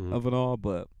Mhm. of it all,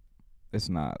 but it's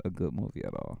not a good movie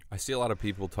at all. I see a lot of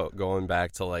people going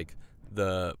back to like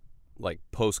the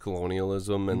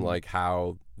post-colonialism and Mhm. like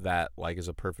how that like is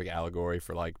a perfect allegory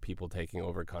for like people taking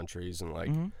over countries and like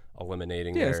Mhm.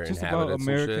 eliminating Yeah, their it's just about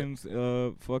inhabitants and shit.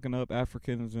 Americans fucking up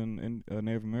Africans and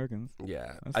Native Americans.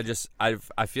 Yeah, That's-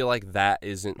 I feel like that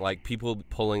isn't like people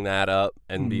pulling that up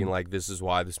and being Mhm. like, this is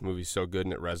why this movie's so good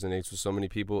and it resonates with so many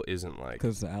people isn't like.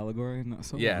 Because the allegory, not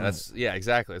so. Yeah,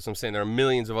 exactly. That's what I'm saying. There are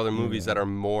millions of other movies Yeah. that are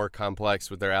more complex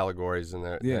with their allegories than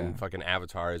Yeah. than fucking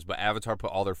Avatar is, but Avatar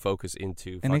put all their focus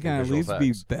into and they fucking can at visual least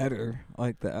effects. be better,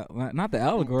 like not the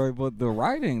allegory, but the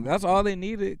writing. That's all they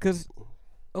needed. Because,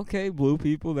 okay, blue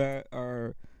people that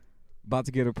are about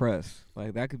to get oppressed,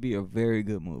 like that could be a very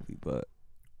good movie, but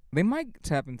they might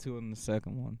tap into it in the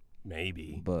second one.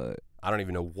 Maybe. But I don't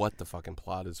even know what the fucking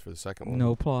plot is for the second one.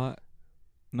 no plot,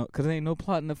 no, because there ain't no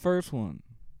plot in the first one.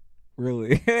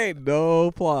 Really, ain't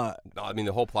no plot. No, I mean,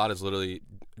 the whole plot is literally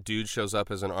dude shows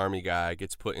up as an army guy,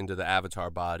 gets put into the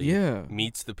Avatar body, Yeah,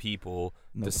 meets the people,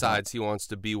 no decides he wants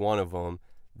to be one of them.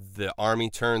 The army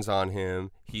turns on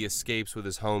him. He escapes with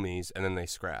his homies, and then they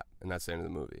scrap, and that's the end of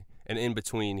the movie. And in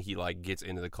between, he like gets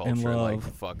into the culture and like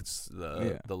love. fucks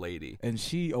the lady. plot. And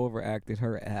she overacted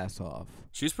her ass off.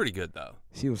 She was pretty good though,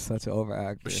 She was such an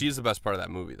overactor. but she's the best part of that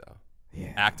movie though.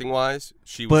 yeah. Acting wise,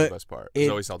 she was But the best part. It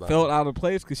Zoe Saldana. felt out of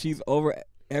place because she's over.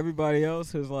 Everybody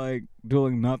else is like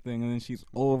doing nothing, and then she's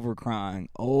over crying,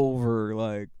 over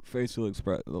like facial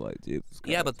expression, like Jesus Christ.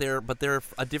 Yeah, but they're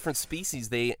a different species.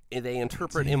 They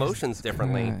interpret Jesus emotions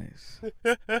differently.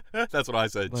 Christ. That's what I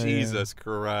said. But, yeah. Jesus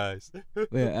Christ.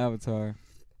 Yeah, Avatar.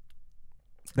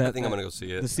 I think I'm gonna go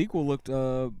see it. The sequel looked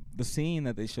the scene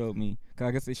that they showed me. 'Cause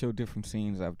I guess they showed different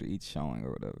scenes after each showing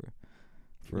or whatever.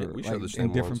 For Yeah, we like, showed the same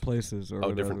in different ones. places or Oh,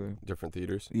 whatever. different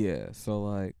theaters. Yeah, so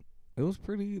like it was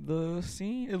pretty. The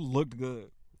scene it looked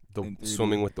good. The In 3D.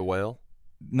 swimming with the whale.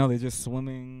 No, they're just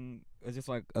swimming. It's just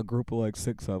like a group of like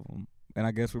 6 of them, and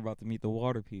I guess we're about to meet the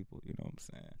water people. You know what I'm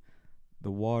saying?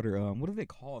 The water. What do they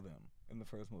call them in the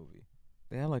first movie?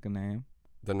 They had like a name.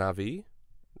 The Na'vi.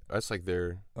 That's like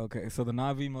their. Okay, so the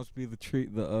Na'vi must be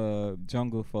the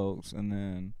jungle folks, and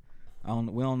then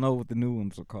we don't know what the new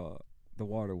ones are called. The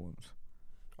water ones.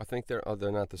 I think they're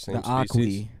not the same The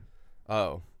species. Aqui.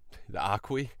 Oh, the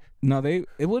Aqui. No,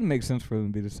 it wouldn't make sense for them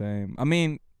to be the same. I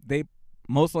mean, they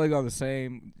most likely are the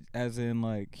same, as in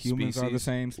like humans are the Species?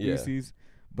 same Yeah. species,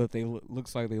 but they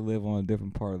looks like they live on a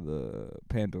different part of the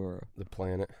Pandora. The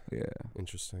planet. Yeah,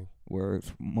 Interesting. where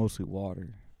it's mostly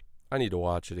water. I need to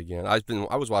watch it again.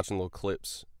 I was watching little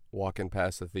clips walking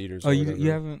past the theaters. Oh, or you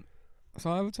whatever. haven't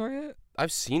saw Avatar yet?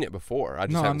 I've seen it before. I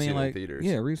just No, I haven't mean seen it like in theaters.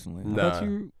 yeah, recently. I thought Nah.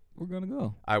 you were gonna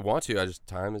go. I want to. I just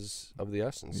time is of the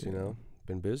essence. You Yeah. know,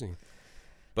 been busy.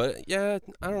 But yeah,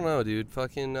 I don't know, dude.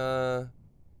 Fucking. I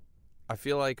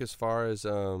feel like as far as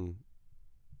you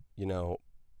know,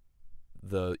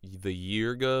 the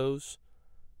year goes,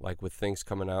 like with things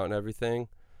coming out and everything,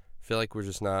 I feel like we're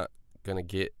just not gonna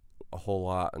get a whole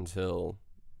lot until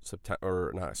September,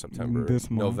 or not September, This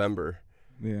month. November.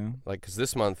 Yeah. Like, because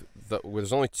this month,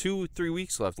 there's only 2-3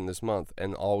 weeks left in this month,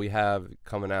 and all we have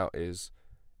coming out is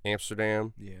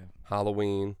Amsterdam, Yeah.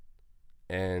 Halloween,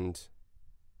 and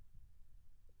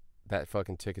that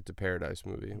fucking Ticket to Paradise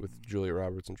movie with Julia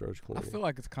Roberts and George I Clooney. feel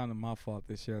like it's kind of my fault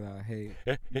this year that I hate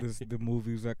the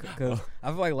movies that because I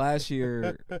feel like last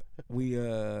year we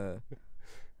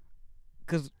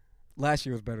because last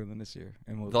year was better than this year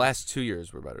in movies. The last 2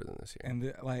 years were better than this year.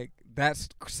 And like that's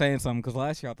saying something because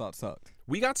last year I thought sucked.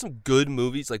 We got some good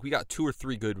movies. Like, we got 2 or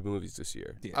 3 good movies this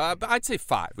year. Yeah. But I'd say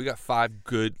 5. We got 5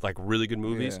 good, like, really good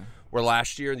movies. Yeah. Where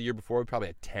last year, the year before, we probably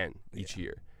had 10 each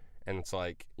year. And it's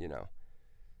like, you know.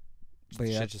 But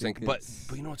yeah, I shit just think think. But it's-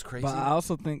 you know what's crazy? But I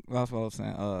also think that's what I was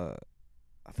saying.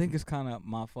 I think it's kind of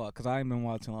my fault because I ain't been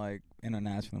watching like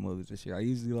international movies this year. I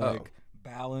usually like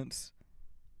balance.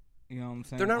 You know what I'm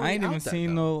saying? They're not I really ain't even out that,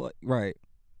 seen though. no right.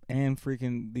 And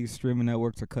freaking these streaming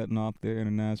networks are cutting off their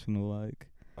international like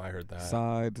I heard that.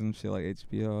 sides and shit like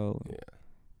HBO. Yeah.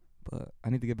 But I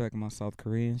need to get back in my South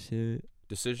Korean shit.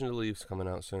 Decision to Leave's coming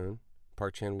out soon.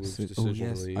 Park Chan-wook's Oh Decision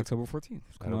yes, to Leave. October 14th.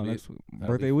 It's coming That'll out be- next week. that'll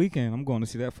Birthday be- weekend. I'm going to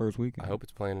see that first weekend. I hope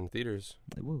it's playing in theaters.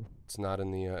 it will. It's not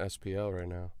in the SPL right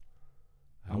now.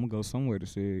 I I'm gonna hope- go somewhere to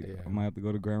see it. Yeah. I might have to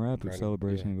go to Grand Rapids Grand-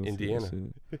 Celebration and yeah, go Indiana. see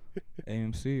that shit.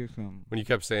 AMC or something. When you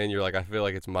kept saying, you're like, I feel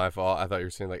like it's my fault. I thought you were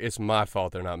saying, like, it's my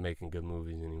fault they're not making good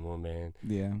movies anymore, man.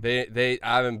 Yeah. I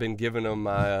haven't been giving them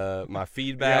my my Yeah, I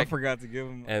feedback, forgot to give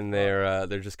him. and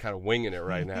they're just kind of winging it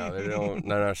right now. They're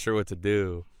not sure what to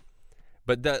do.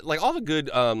 But like all the good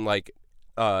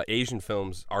Asian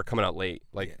films are coming out late.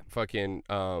 Like Yeah. fucking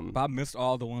But I missed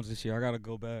all the ones this year. I gotta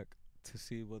go back to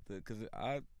see what because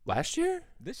last year.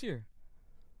 this year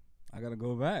I gotta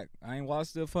go back. I ain't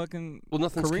watched the fucking Well,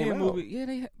 nothing's Korean came out. movie.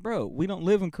 Yeah, bro. We don't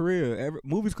live in Korea.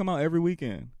 Movies come out every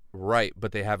weekend. Right,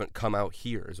 but they haven't come out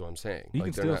here. Is what I'm saying. You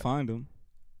Like, can they're still not- find them.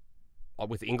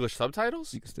 with English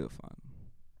subtitles. You can still find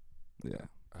them. Yeah.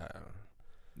 I don't know.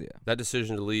 Yeah. That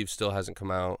Decision to Leave still hasn't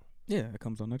come out. Yeah, it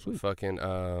comes out next week. Fucking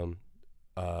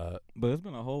But it's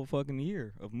been a whole fucking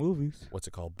year of movies. what's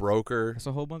it called? Broker. There's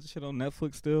a whole bunch of shit on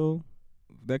Netflix still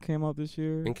that came out this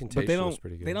year. Incantation but they don't, was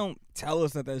pretty good. They don't tell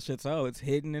us that shit's out. It's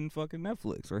hidden in fucking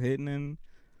Netflix or hidden in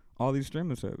all these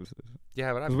streaming services.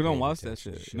 Yeah, but Because we don't watch that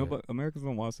shit. Nobody, Americans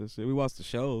don't watch that shit. We watch the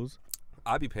shows.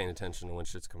 I'd be paying attention to when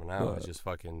shit's coming out. But- It's just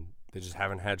fucking. They just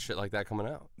haven't had shit like that coming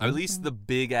out. At least the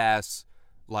big ass,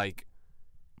 like,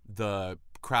 the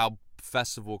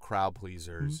festival crowd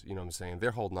pleasers. You know what I'm saying?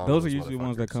 They're holding on. Those to are usually the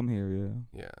ones that motherfuckers. come here,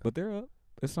 yeah. Yeah. But they're up.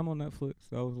 There's some on Netflix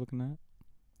that I was looking at.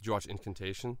 Did you watch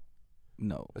Incantation?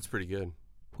 No. That's pretty good.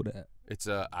 Who that? It's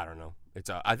I don't know.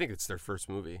 I think it's their first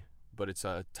movie, but it's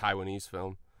a Taiwanese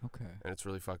film, Okay. and it's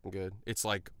really fucking good. It's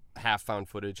like half found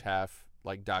footage, half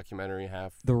like documentary,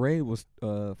 half. The Raid was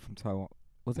from Taiwan.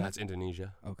 Was That's that?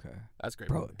 Indonesia. Okay. That's a great.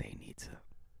 Bro, movie. they need to.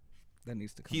 That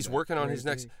needs to come He's back. working on his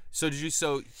next. So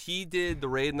he did The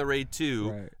Raid and The Raid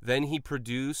 2. Right. Then he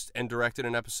produced and directed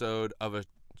an episode of a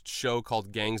show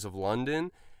called Gangs of London,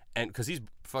 and because he's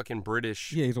fucking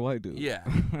British. Yeah, he's a white dude. Yeah.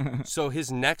 So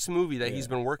his next movie that he's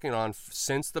been working on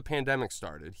since the pandemic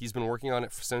started, he's been working on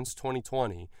it since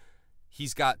 2020.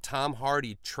 He's got Tom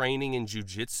Hardy training in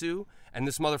jiu-jitsu, and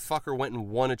this motherfucker went and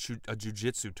won a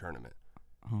jiu-jitsu tournament.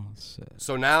 Oh, shit.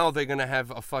 So now they're going to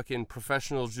have a fucking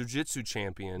professional jiu-jitsu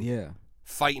champion Yeah. fighting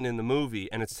fighting in the movie,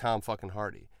 and it's Tom fucking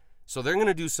Hardy. So they're going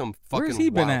to do some Where's fucking he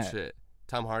been wild at? shit.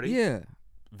 Tom Hardy? Yeah.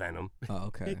 Venom. Oh,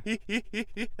 okay.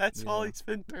 That's all Yeah. he's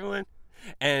been doing.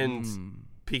 And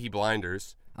Peaky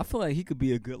Blinders. I feel like he could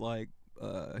be a good, like,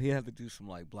 he had to do some,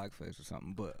 like, blackface or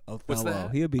something, but What's Othello.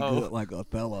 that? He'd be Oh. good like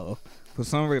Othello. For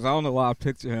some reason, I don't know why I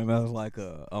picture him as, like,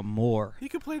 a Moor. He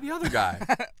could play the other guy.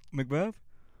 Macbeth?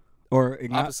 Or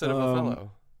Opposite of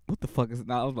Othello. What the fuck is it?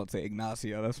 I was about to say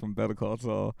Ignacio. That's from Better Call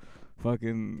Saul.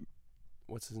 Fucking,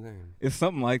 What's his name? it's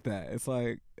something like that. It's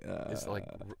like, It's like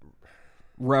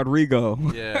Rodrigo.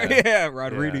 Yeah. yeah,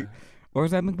 Rodrigo. yeah, Or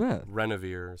is that Macbeth?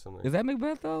 Renovere or something. Is that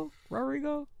Macbeth though?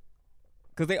 Rodrigo?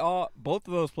 Because both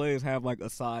of those players have like a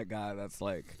side guy that's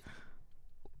like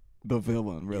the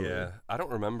villain, really. Yeah. I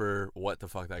don't remember what the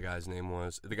fuck that guy's name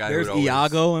was. The guy There's who would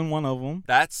always, Iago in one of them.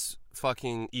 That's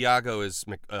fucking Iago is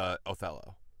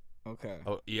Othello. Okay.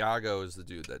 Oh, Iago is the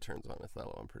dude that turns on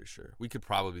Othello. I'm pretty sure. We could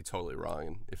probably be totally wrong,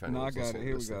 and if No, anyone's I got it. listening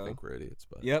Here to we this, they go. think we're idiots.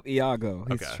 But Yep, Iago.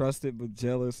 He's Okay. trusted but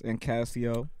jealous, and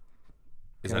Cassio.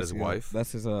 is that his Cassio. wife?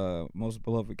 That's his most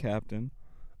beloved captain.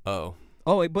 Oh,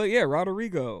 Oh, wait, but yeah,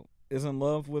 Rodrigo is in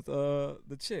love with the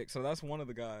chick. So that's one of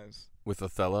the guys. with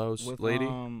Othello's With lady.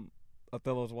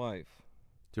 Othello's wife.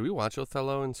 Did we watch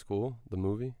Othello in school? The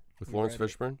movie with We Lawrence read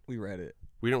it. Fishburne. We read it.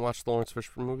 We didn't watch the Lawrence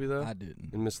Fishburne movie though. I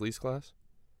didn't. In Miss Lee's class.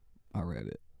 I read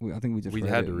it. I think we just We read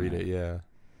had it to read and it. Yeah.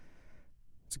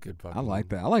 It's a good fucking. I like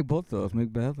that. I like both those.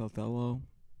 Macbeth, Othello.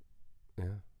 Yeah.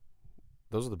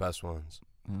 Those are the best ones.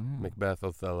 Oh, yeah. Macbeth,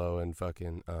 Othello, and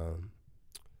fucking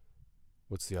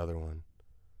what's the other one?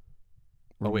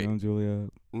 Oh, wait. Romeo and Juliet.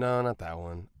 No, not that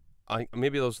one.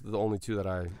 Maybe those are the only two that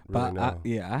I really But know.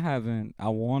 I haven't. I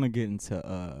want to get into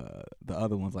the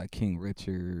other ones like King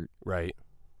Richard Right.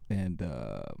 and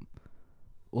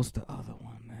what's the other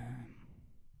one, man?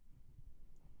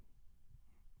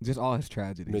 Just all his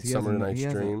tragedies. Midsummer Night's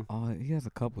Dream. He has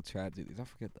a couple tragedies. I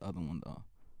forget the other one though.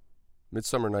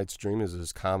 Midsummer Night's Dream is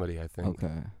his comedy, I think.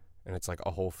 Okay. And it's like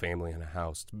a whole family in a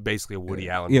house. It's basically a Woody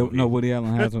Allen Yeah, movie. no, Woody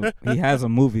Allen has he has a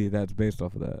movie that's based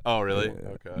off of that. Oh, really? Yeah.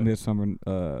 Okay. Midsummer.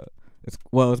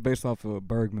 It's based off of a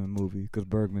Bergman movie because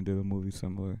Bergman did a movie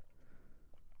similar.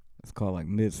 It's called like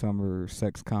Midsummer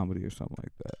Sex Comedy or something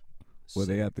like that, where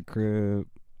they at the crib,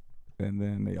 and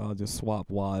then they all just swap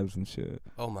wives and shit.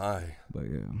 Oh, my. But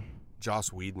yeah,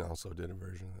 Joss Whedon also did a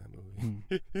version of that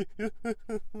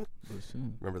movie. but shit.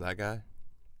 Remember that guy?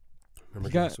 Remember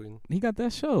He got- Joss Whedon? He got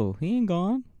that show. He ain't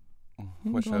gone. He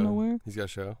ain't What going show? nowhere. He's got a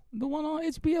show? The one on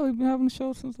HBO. He's been having a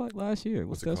show since like last year.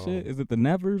 What's What's it that shit? called? Is it the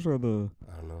Nevers or the?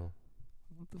 I don't know.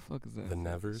 What the fuck is that? The fucking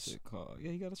Nevers? shit called?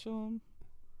 Yeah, you got a show on.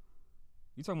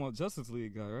 You talking about Justice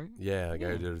League guy, right? Yeah, the guy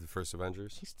Yeah. who did the first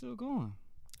Avengers. He's still going.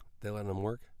 They letting him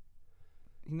work?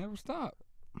 He never stopped.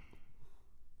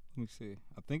 Let me see.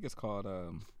 I think it's called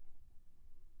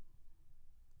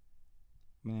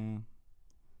man.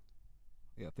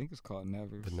 Yeah, I think it's called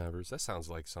Nevers. The Nevers. That sounds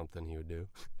like something he would do.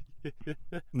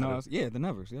 No, the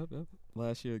Nevers. Yep.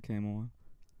 Last year it came on.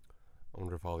 I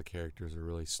wonder if all the characters are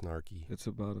really snarky. It's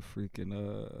about a freaking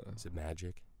Is it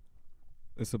magic?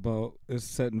 it's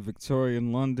set in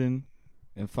Victorian London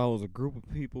and follows a group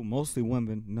of people, mostly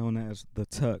women, known as the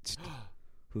Touched,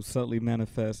 who subtly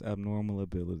manifest abnormal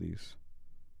abilities.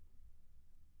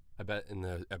 I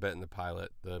bet in the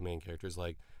pilot, the main character is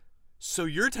like, so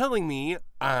you're telling me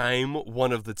I'm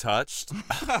one of the touched?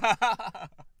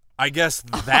 I guess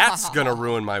that's gonna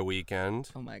ruin my weekend.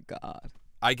 Oh my God.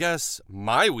 I guess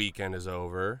my weekend is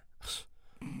over.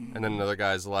 And then another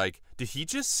guy's like, did he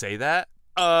just say that?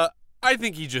 I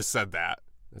think he just said that.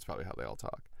 That's probably how they all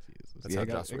talk. Jesus. That's Yeah, how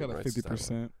they Joss Whedon got a writes his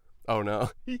 50%. Oh no.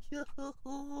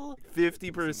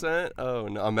 50%? Oh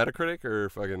no. On Metacritic or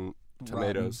fucking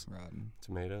Tomatoes? Rotten.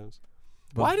 Tomatoes.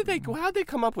 But- How'd they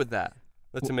come up with that?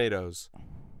 The tomatoes.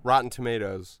 Rotten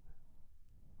Tomatoes.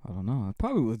 I don't know. It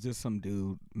probably was just some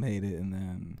dude made it and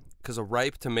then Because a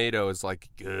ripe tomato is like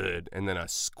good, and then a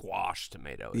squashed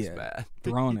tomato is Yeah. bad.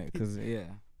 thrown it because it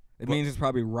means it's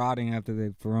probably rotting after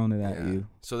they've thrown it at Yeah. you.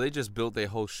 So they just built their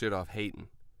whole shit off hating.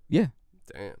 Yeah,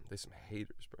 Damn, they some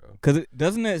haters, bro. because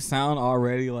doesn't it sound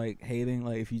already like hating?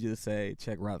 Like if you just say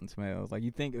check Rotten Tomatoes, like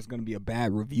you think it's gonna be a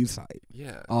bad review site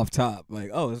Yeah. off top. Like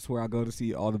oh, this is where I go to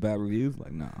see all the bad reviews.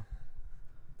 Like no.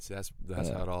 See, that's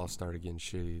how it all started getting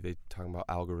shitty. They talking about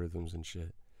algorithms and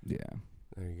shit. Yeah.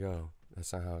 There you go.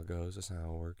 That's not how it goes. That's not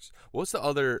how it works. What's the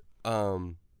other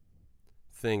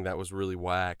thing that was really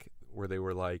whack where they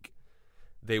were like,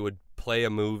 they would play a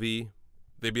movie,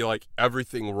 they'd be like,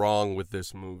 everything wrong with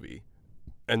this movie,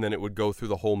 and then it would go through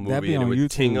the whole That'd movie be and it on would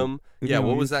ting YouTube. them. It'd be Yeah, on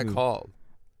what was that YouTube. called?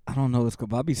 I don't know. It's cool,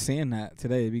 but I be seeing that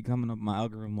today. It be coming up my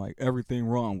algorithm like everything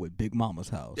wrong with Big Mama's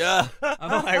house. Yeah.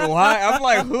 I'm like, why? I'm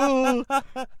like, who?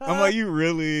 I'm like, you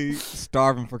really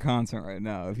starving for content right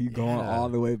now if you going Yeah. all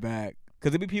the way back.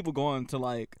 Because there be people going to,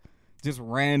 like, just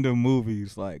random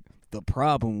movies, like, The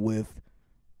Problem with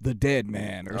The Dead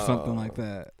Man or something like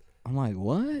that. I'm like,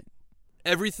 what?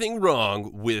 Everything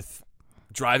wrong with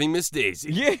Driving Miss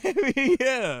Daisy. Yeah,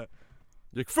 yeah.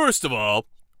 Like, first of all,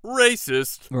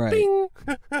 racist. Right. Bing.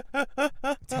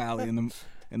 Tally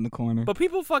in the corner. But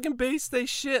people fucking base they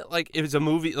shit. Like, if it's a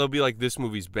movie, they'll be like, this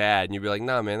movie's bad. And you'll be like,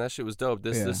 nah, man, that shit was dope.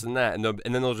 This, Yeah. this, and that. And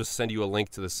then they'll just send you a link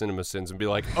to the CinemaSins and be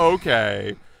like,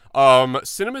 okay.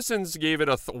 CinemaSins gave it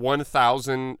a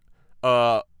 1,000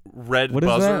 red What is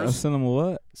that? A buzzers. cinema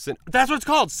what? That's what it's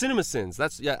called. CinemaSins.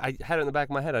 That's, yeah, I had it in the back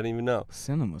of my head. I didn't even know.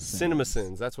 Cinema.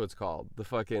 CinemaSins. That's what it's called. The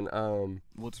fucking,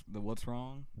 What's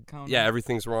wrong? Counter? yeah,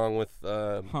 everything's wrong with,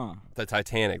 Huh. the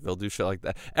Titanic. They'll do shit like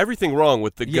that. Everything wrong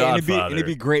with the Yeah, and Godfather. it'd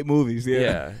be great movies.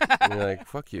 yeah. And you're like,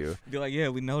 fuck you. Be like, yeah,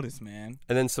 we noticed, man.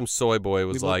 And then some soy boy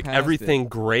was looked like, past everything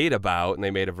great about, and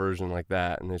they made a version like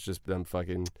that, and it's just them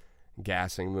fucking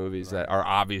gassing movies that are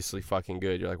obviously fucking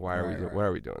good. You're like, why are why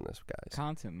are we doing this, guys?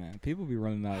 Content, man. People be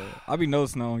running out of. I be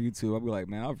noticing on YouTube. I'll be like,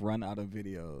 man, I've run out of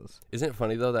videos. Isn't it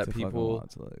funny though that to fucking people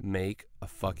watch, like, make a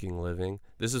fucking living?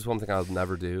 This is one thing I'll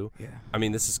never do. yeah. I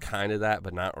mean, this is kind of that,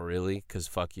 but not really, because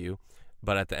fuck you.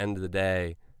 But at the end of the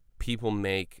day, people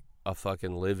make a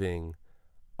fucking living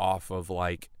off of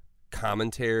like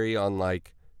commentary on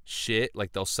like shit.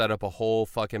 Like they'll set up a whole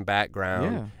fucking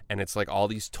background Yeah. and it's like all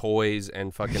these toys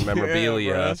and fucking memorabilia.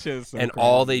 Yeah, bro, that shit's so and crazy.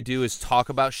 all they do is talk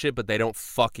about shit, but they don't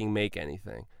fucking make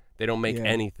anything. They don't make Yeah.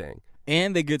 anything.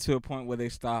 And they get to a point where they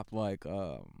stop like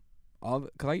all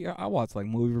because I watch like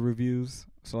movie reviews.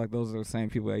 So like those are the same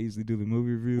people that usually do the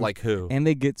movie reviews. Like who? and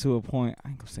they get to a point. I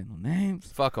ain't gonna say no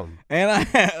names. Fuck them.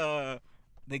 And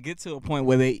they get to a point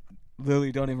where they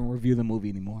literally don't even review the movie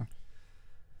anymore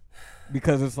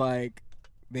because it's like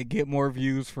they get more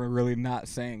views for really not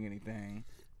saying anything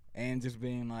and just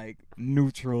being like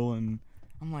neutral. And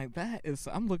I'm like,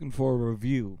 I'm looking for a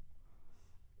review,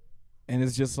 and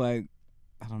it's just like,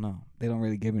 I don't know, they don't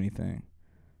really give anything.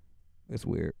 It's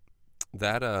weird.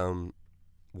 That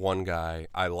one guy,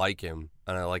 I like him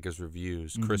and I like his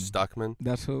reviews. Chris Stuckman.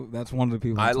 That's one of the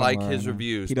people. I I'm like talking about his right now.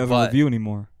 reviews, He doesn't but- review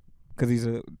anymore because he's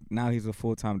a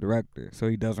full-time director, so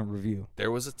he doesn't review. There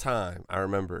was a time I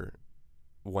remember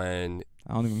when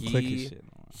I don't even click his shit.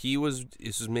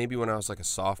 this was maybe when I was like a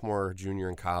sophomore or junior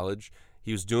in college.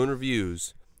 He was doing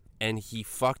reviews and he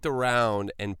fucked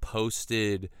around and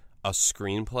posted a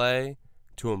screenplay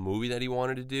to a movie that he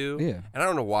wanted to do. Yeah. And I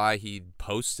don't know why he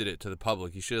posted it to the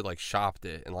public. He should have like shopped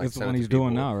it and like It's the sent one it to he's doing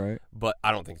people. now, right? But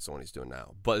I don't think it's the one he's doing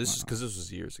now. But this is because this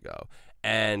was years ago.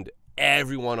 And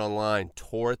everyone online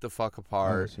tore it the fuck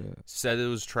apart, Oh, shit. said it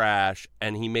was trash,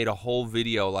 and he made a whole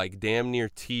video like damn near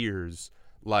tears,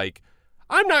 like,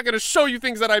 I'm not gonna show you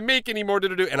things that I make anymore.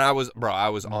 And I was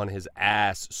on his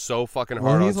ass so fucking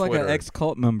hard Well, he's on like Twitter. an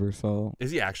ex-cult member, so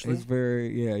Is he actually? he's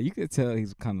you could tell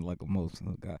he's kind of like a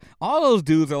emotional guy. All those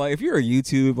dudes are like, if you're a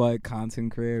YouTube like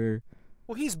content creator,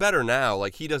 Well, he's better now.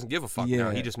 Like he doesn't give a fuck now.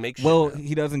 Yeah. He just makes shit well, now.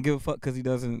 he doesn't give a fuck because he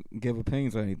doesn't give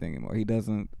opinions on anything anymore. He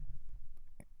doesn't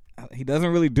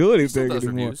really do He still anything does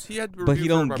anymore. reviews. He had a But he review for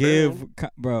don't Barbarian, give,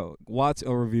 bro. Watch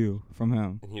a review from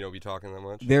him. and he don't be talking that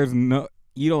much. There's no.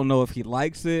 you don't know if he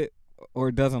likes it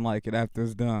or doesn't like it after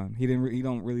it's done. He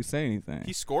don't really say anything.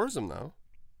 He scores them though.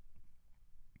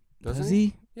 Doesn't Does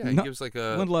he? Yeah, he No. gives like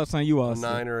When's the last time a you watched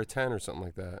 9 it? or a 10 or something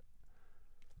like that.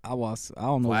 I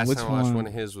don't know Last which time I watched one. one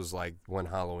of his was like when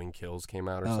Halloween Kills came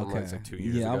out or something. It's like 2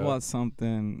 years ago. I watched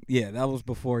something. Yeah, that was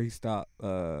before he stopped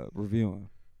reviewing.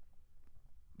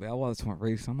 But I watched one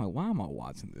race. I'm like, why am I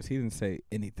watching this? He didn't say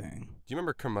anything. Do you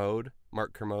remember Kermode?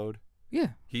 Mark Kermode?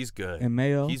 Yeah. He's good. And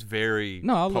Mayo. He's very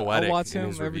I'll poetic watch in him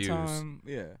his every reviews. time.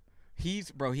 Yeah. He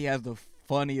has the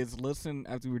funniest. Listen,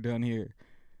 after we're done here,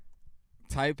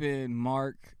 type in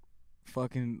Mark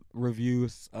fucking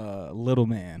reviews Little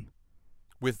Man.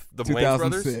 With the Wayans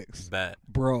brothers? 2006. Bet.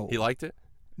 Bro. He liked it?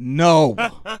 No.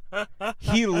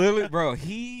 He literally, bro,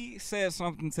 he said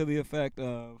something to the effect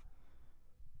of,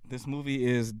 this movie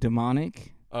is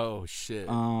demonic. Oh, shit.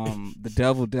 The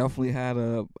devil definitely had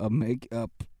a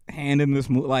hand in this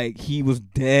movie. Like, he was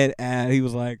dead at, he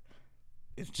was like,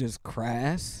 it's just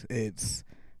crass. It's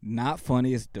not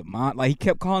funny. It's demonic. Like, he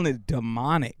kept calling it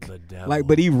demonic. The devil. Like,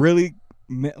 but he really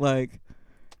meant, like,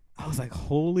 I was like,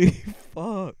 holy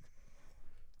fuck.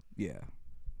 Yeah.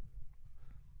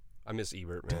 I miss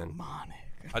Ebert, man. Demonic.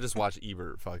 I just watch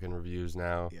Ebert fucking reviews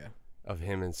now Yeah. of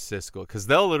him and Siskel. Because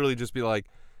they'll literally just be like,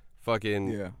 fucking,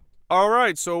 Yeah. all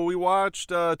right, so we watched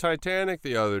Titanic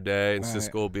the other day. And Right.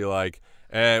 Siskel will be like,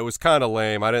 it was kind of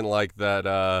lame. I didn't like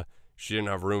that she didn't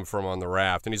have room for him on the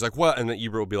raft. And he's like, well, and then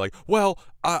Ebert will be like, well,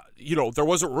 there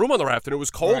wasn't room on the raft and it was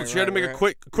cold. Right, she had to make a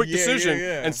quick Yeah, decision.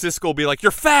 yeah. And Siskel will be like,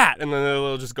 you're fat. And then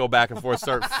they'll just go back and forth,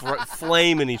 start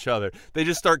flaming each other. They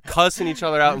just start cussing each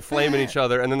other out and flaming each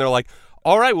other. And then they're like,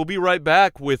 all right, we'll be right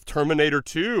back with Terminator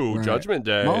 2, Right. Judgment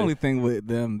Day. My only thing with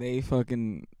them, they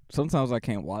fucking, sometimes I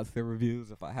can't watch their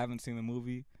reviews if I haven't seen the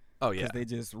movie. Oh, yeah. Because they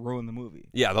just ruin the movie.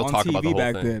 Yeah, they'll On talk about the TV whole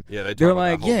back thing. then. Yeah, they talk They're about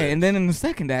like, that whole yeah, bit. and then in the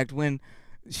second act when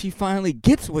she finally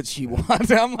gets what she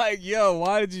wants, I'm like, yo,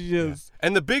 why did you just...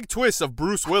 And the big twist of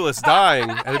Bruce Willis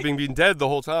dying and being dead the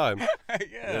whole time.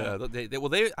 Yeah.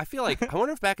 I feel like, I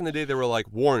wonder if back in the day they were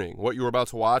like, warning, what you're about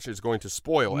to watch is going to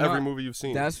spoil No, every movie you've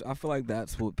seen. I feel like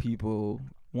that's what people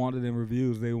wanted in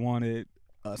reviews. They wanted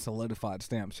a solidified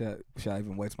stamp. Should I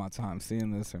even waste my time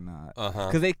seeing this or not?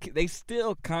 Uh-huh. Because they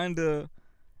still kind of,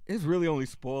 it's really only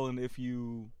spoiling if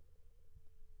you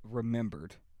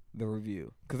remembered the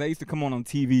review. Because they used to come on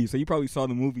TV, so you probably saw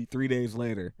the movie 3 days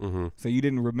later. Mm-hmm. So you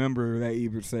didn't remember that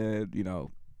Ebert said,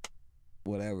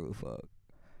 whatever the fuck.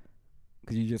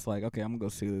 Because you just like, okay, I'm going to go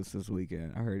see this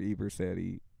weekend. I heard Ebert said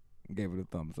he gave it a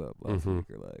thumbs up last week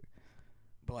or like.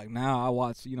 But like now I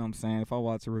watch, you know what I'm saying? If I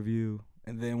watch a review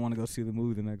and then want to go see the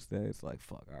movie the next day, it's like,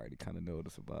 fuck, I already kind of know what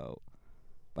it's about.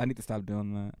 But I need to stop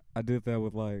doing that. I did that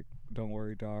with like Don't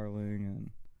Worry, Darling,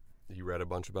 and You read a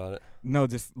bunch about it? no,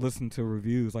 just listen to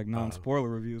reviews, like non-spoiler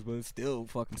reviews, but it's still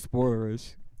fucking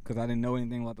spoilerish because I didn't know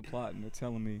anything about the plot, and they're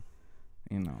telling me,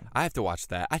 I have to watch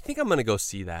that. I think I'm going to go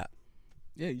see that.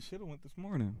 Yeah, you should have went this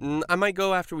morning. I might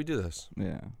go after we do this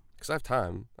Yeah. because I have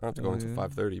time. I don't have to go until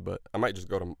 5:30, but I might just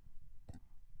go to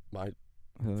my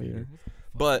Hell theater. yeah.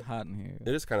 But hot in here.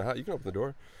 it is kind of hot. You can open the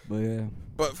door. But yeah.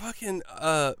 But fucking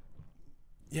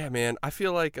yeah, man. I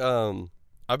feel like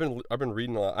I've been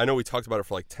reading a lot. I know we talked about it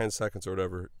for like 10 seconds or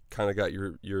whatever. Kind of got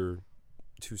your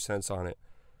 2 cents on it.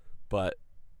 But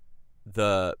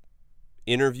the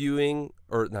reviewing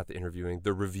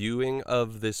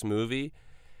of this movie,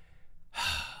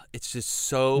 it's just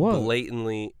so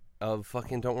blatantly of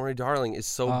fucking Don't Worry, Darling is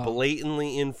so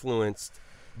blatantly influenced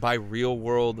by real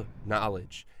world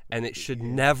knowledge. And it should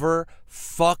never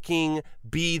fucking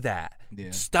be that.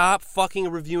 Yeah. Stop fucking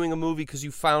reviewing a movie because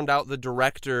you found out the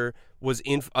director was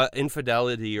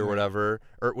infidelity or whatever.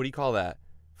 Or what do you call that?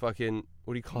 Fucking,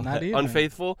 what do you call that? Even.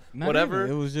 Unfaithful? Not Whatever.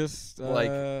 Even. It was just like,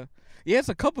 yeah, it's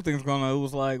a couple things going on. It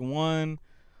was like one,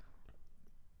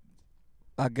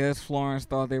 I guess Florence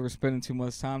thought they were spending too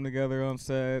much time together on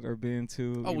set or being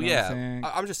too. Oh, you know yeah. what I'm saying?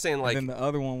 I'm just saying, like. And then the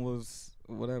other one was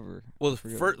whatever. Well,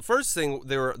 the first thing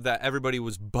that everybody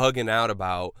was bugging out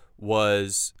about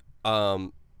was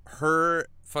her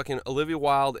fucking Olivia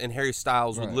Wilde and Harry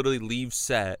Styles would literally leave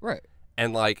set. Right.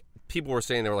 And, like, people were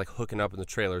saying they were, like, hooking up in the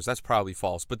trailers. That's probably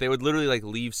false. But they would literally, like,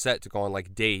 leave set to go on,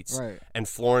 like, dates. Right. And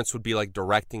Florence would be, like,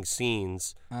 directing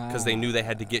scenes because they knew they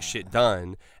had to get shit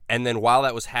done. And then while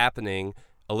that was happening,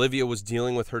 Olivia was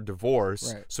dealing with her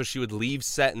divorce. Right. So she would leave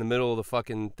set in the middle of the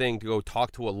fucking thing to go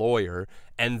talk to a lawyer.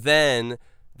 And then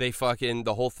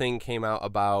the whole thing came out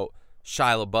about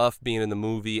Shia LaBeouf being in the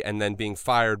movie and then being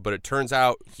fired. But it turns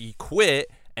out he quit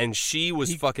and she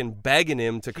was fucking begging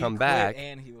him to come quit back.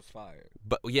 and he was fired.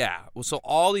 But yeah, well, so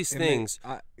all these things,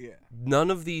 Yeah.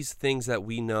 none of these things that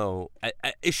we know,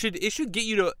 it should get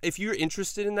you to, if you're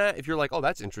interested in that, if you're like, oh,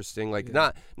 that's interesting, like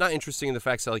not interesting in the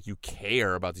fact that like you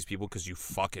care about these people because you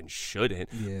fucking shouldn't,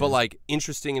 but like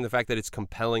interesting in the fact that it's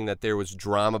compelling that there was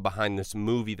drama behind this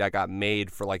movie that got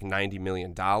made for like $90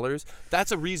 million.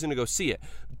 That's a reason to go see it.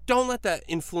 Don't let that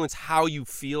influence how you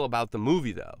feel about the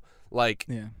movie though. Like,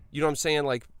 you know what I'm saying?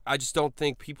 Like, I just don't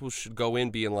think people should go in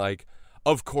being like,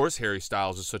 of course Harry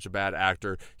Styles is such a bad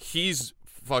actor. He's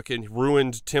fucking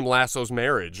ruined Tim Lasso's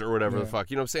marriage or whatever the fuck.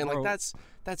 You know what I'm saying? Like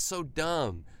that's so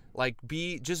dumb. Like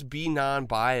just be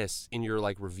non-biased in your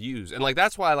like reviews. And like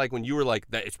that's why like when you were like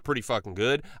that it's pretty fucking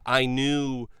good, I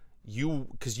knew you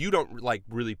cuz you don't like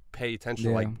really pay attention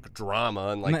to like drama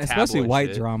and like especially white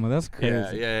shit. drama. That's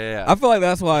crazy. Yeah. I feel like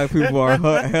that's why people are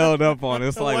held up on it.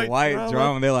 It's like white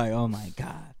drama. They're like, "Oh my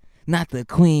god. Not the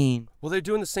queen." Well, they're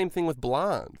doing the same thing with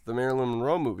Blonde, the Marilyn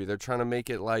Monroe movie. They're trying to make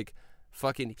it like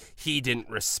fucking he didn't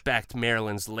respect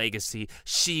Marilyn's legacy.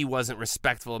 She wasn't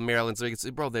respectful of Marilyn's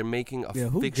legacy. Bro, they're making a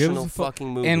fictional fucking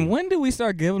movie. And when do we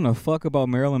start giving a fuck about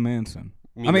Marilyn Manson?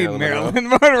 Marilyn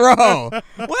Monroe.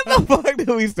 When the fuck did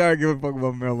we start giving a fuck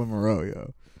about Marilyn Monroe,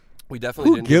 yo? We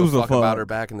definitely didn't give a fuck about her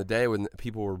back in the day when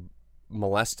people were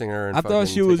molesting her and I thought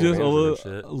she was just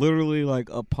shit. literally like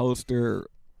a poster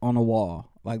on a wall.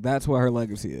 Like, that's what her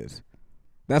legacy is.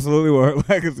 That's literally what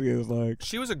her legacy is. Like,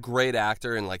 she was a great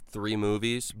actor in like 3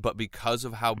 movies, but because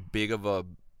of how big of a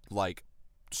like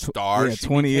star she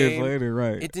 20 became, years later,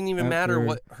 right? It didn't even matter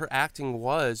what her acting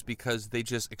was because they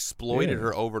just exploited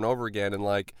her over and over again. And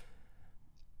like,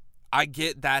 I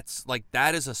get that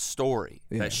is a story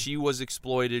that she was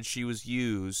exploited, she was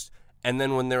used, and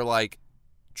then when they're like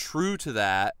true to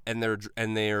that and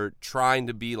they're trying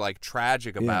to be like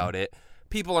tragic about it.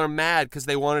 People are mad because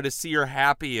they wanted to see her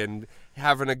happy and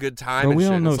having a good time. But and we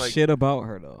shit. don't know like, shit about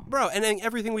her though, bro. And then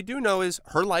everything we do know is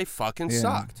her life fucking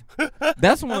sucked.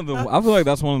 That's one of the. I feel like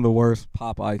that's one of the worst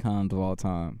pop icons of all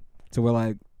time. So we're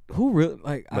like, who really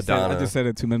like? I just said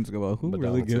it 2 minutes ago. Who Madonna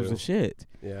really gives too. a shit?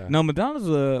 Yeah. No, Madonna's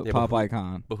a pop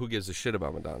icon. But who gives a shit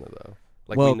about Madonna though?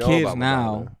 Like, well, we know kids about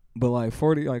now, Madonna. but like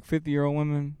 40, like 50-year-old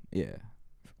women,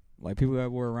 like people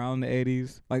that were around the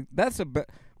 80s, like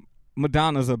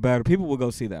Madonna's a better. People will go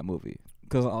see that movie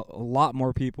because a lot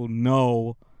more people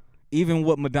know even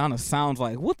what Madonna sounds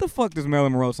like. What the fuck does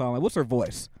Marilyn Monroe sound like? What's her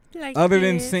voice? Like other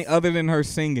this. than her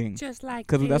singing, just like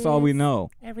because that's all we know.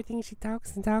 Everything she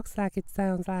talks like it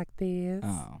sounds like this.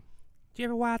 Oh, Do you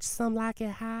ever watch Some Like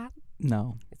It Hot?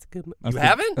 no, It's a good movie. You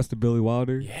haven't? That's the Billy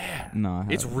Wilder. Yeah. No, I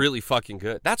haven't. It's really fucking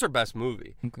good. That's her best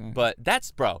movie. Okay. But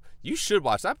that's, bro, you should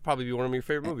watch. That'd probably be one of your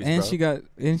favorite movies, And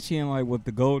bro. she in like with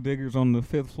the gold diggers on the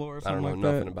 5th floor or something I like don't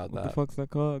know that. nothing about What that. the fuck's that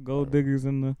called? Gold diggers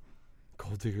in the.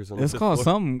 Gold Diggers on the It's Fifth called Floor.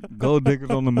 something. Gold diggers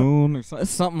on the moon or something.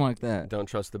 It's something like that. Don't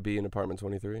Trust the Bee in Apartment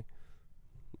 23.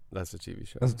 That's a TV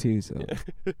show. That's a TV show.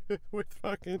 Yeah.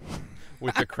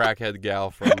 with the crackhead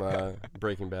gal from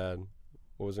Breaking Bad.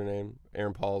 What was her name?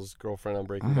 Aaron Paul's girlfriend on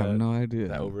Breaking I Bad. have no idea.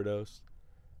 That overdose.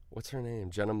 What's her name?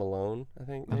 Jenna Malone, I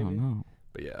think. Maybe. I don't know.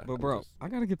 But yeah. But bro, I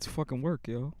gotta get to fucking work,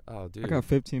 yo. Oh, dude. I got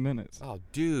 15 minutes. Oh,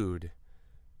 dude.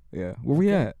 Yeah. Where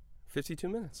we at? 52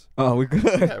 minutes. Oh, we good.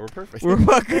 Yeah, we're perfect. We're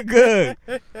fucking good.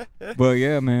 But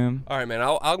yeah, man. All right, man.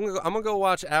 I'm gonna go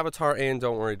watch Avatar and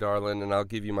Don't Worry, Darling, and I'll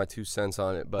give you my 2 cents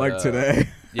on it. But Like today.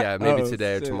 Yeah, maybe Oh,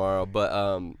 today shit. or tomorrow. But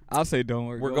I'll say don't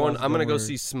worry. we're Go going. watch I'm gonna Don't go Worry.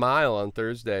 see Smile on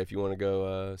Thursday. If you want to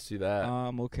go see that.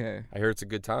 Okay. I heard it's a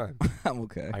good time. I'm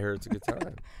okay. I heard it's a good time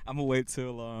I'm gonna wait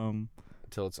till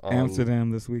until it's on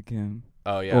Amsterdam this weekend.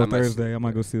 Oh yeah, Or Thursday. I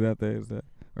might go see that Thursday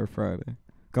or Friday.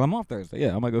 Cause I'm off Thursday.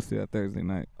 Yeah, I might go see that Thursday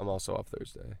night. I'm also off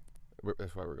Thursday.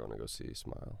 That's why we're going to go see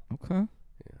Smile. Okay.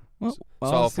 Yeah. Well, So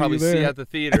I'll see probably you see there. you at the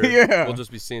theater. Yeah. We'll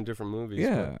just be seeing different movies.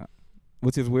 Yeah. but-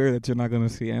 Which is weird that you're not gonna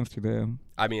see Amsterdam.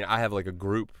 I mean, I have like a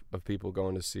group of people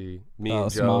going to see me Oh,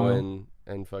 and Joe Smile.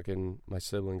 and fucking my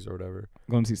siblings or whatever.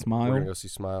 Going to see We're Smile. gonna go see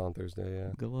Smile on Thursday. Yeah,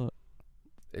 Good luck.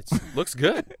 it looks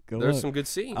good. Good There's luck. some good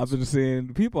scenes. I've been seeing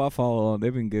the people I follow.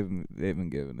 They've been giving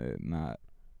it not.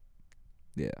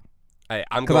 Yeah.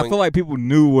 I'm Because I going. feel like people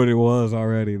knew what it was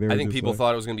already. They I were think just people like,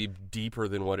 thought it was gonna be deeper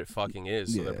than what it fucking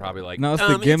is. So they're probably like, no, it's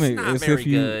the gimmick. It's not It's very if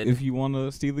you good. if you want to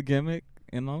see the gimmick,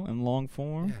 in long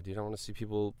form. Yeah, dude, I want to see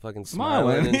people fucking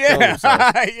smiling Smiling. and killing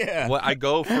themselves. Yeah. What I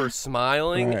go for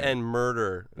smiling Right. and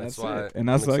murder. That's why, it. And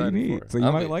that's I'm all you excited need. for it. So you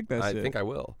I'll might be- like that I shit. think I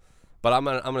will, but I'm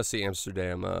gonna see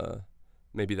Amsterdam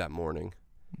maybe that morning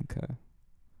Okay.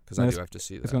 because I That's- do have to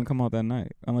see that. It's gonna come out that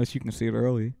night, unless you can see it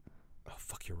early. Oh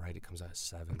fuck, you're right. It comes out at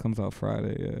 7. It comes out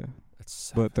Friday, yeah. That's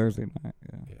 7. But Thursday night,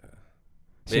 yeah. Yeah.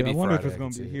 Shit, Maybe I wonder if Friday it's I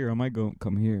gonna can be see here. I might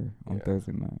come here on Yeah.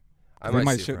 Thursday night. I They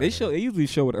might see show. it They Friday. usually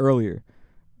show it earlier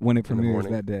when it In the premieres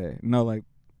morning? that day. No, like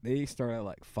they start at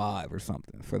like 5 or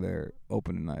something for their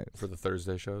opening nights. For the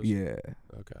Thursday shows. Yeah,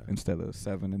 Okay. instead of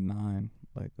 7 and 9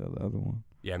 like the other one.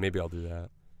 Yeah, maybe I'll do that.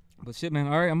 But shit, man.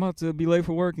 All right, I'm about to be late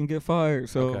for work and get fired,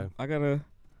 so Okay. I gotta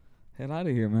head out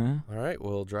of here, man. All right.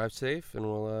 Well, drive safe, and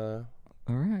All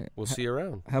right. we'll see you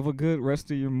around. Have a good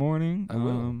rest of your morning. I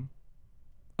will.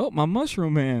 Oh, my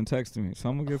mushroom man texted me, so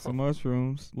I'm gonna get some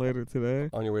mushrooms later today.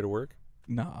 On your way to work.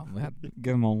 No, I'm gonna have to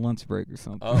get them on lunch break or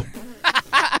something. Oh.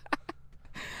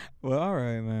 Well, all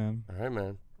right, man. All right,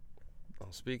 man.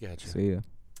 I'll speak at you. See ya.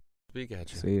 Speak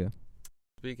at you. See ya.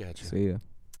 Speak at you. See ya.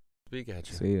 Speak at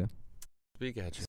you. See ya. Speak at you.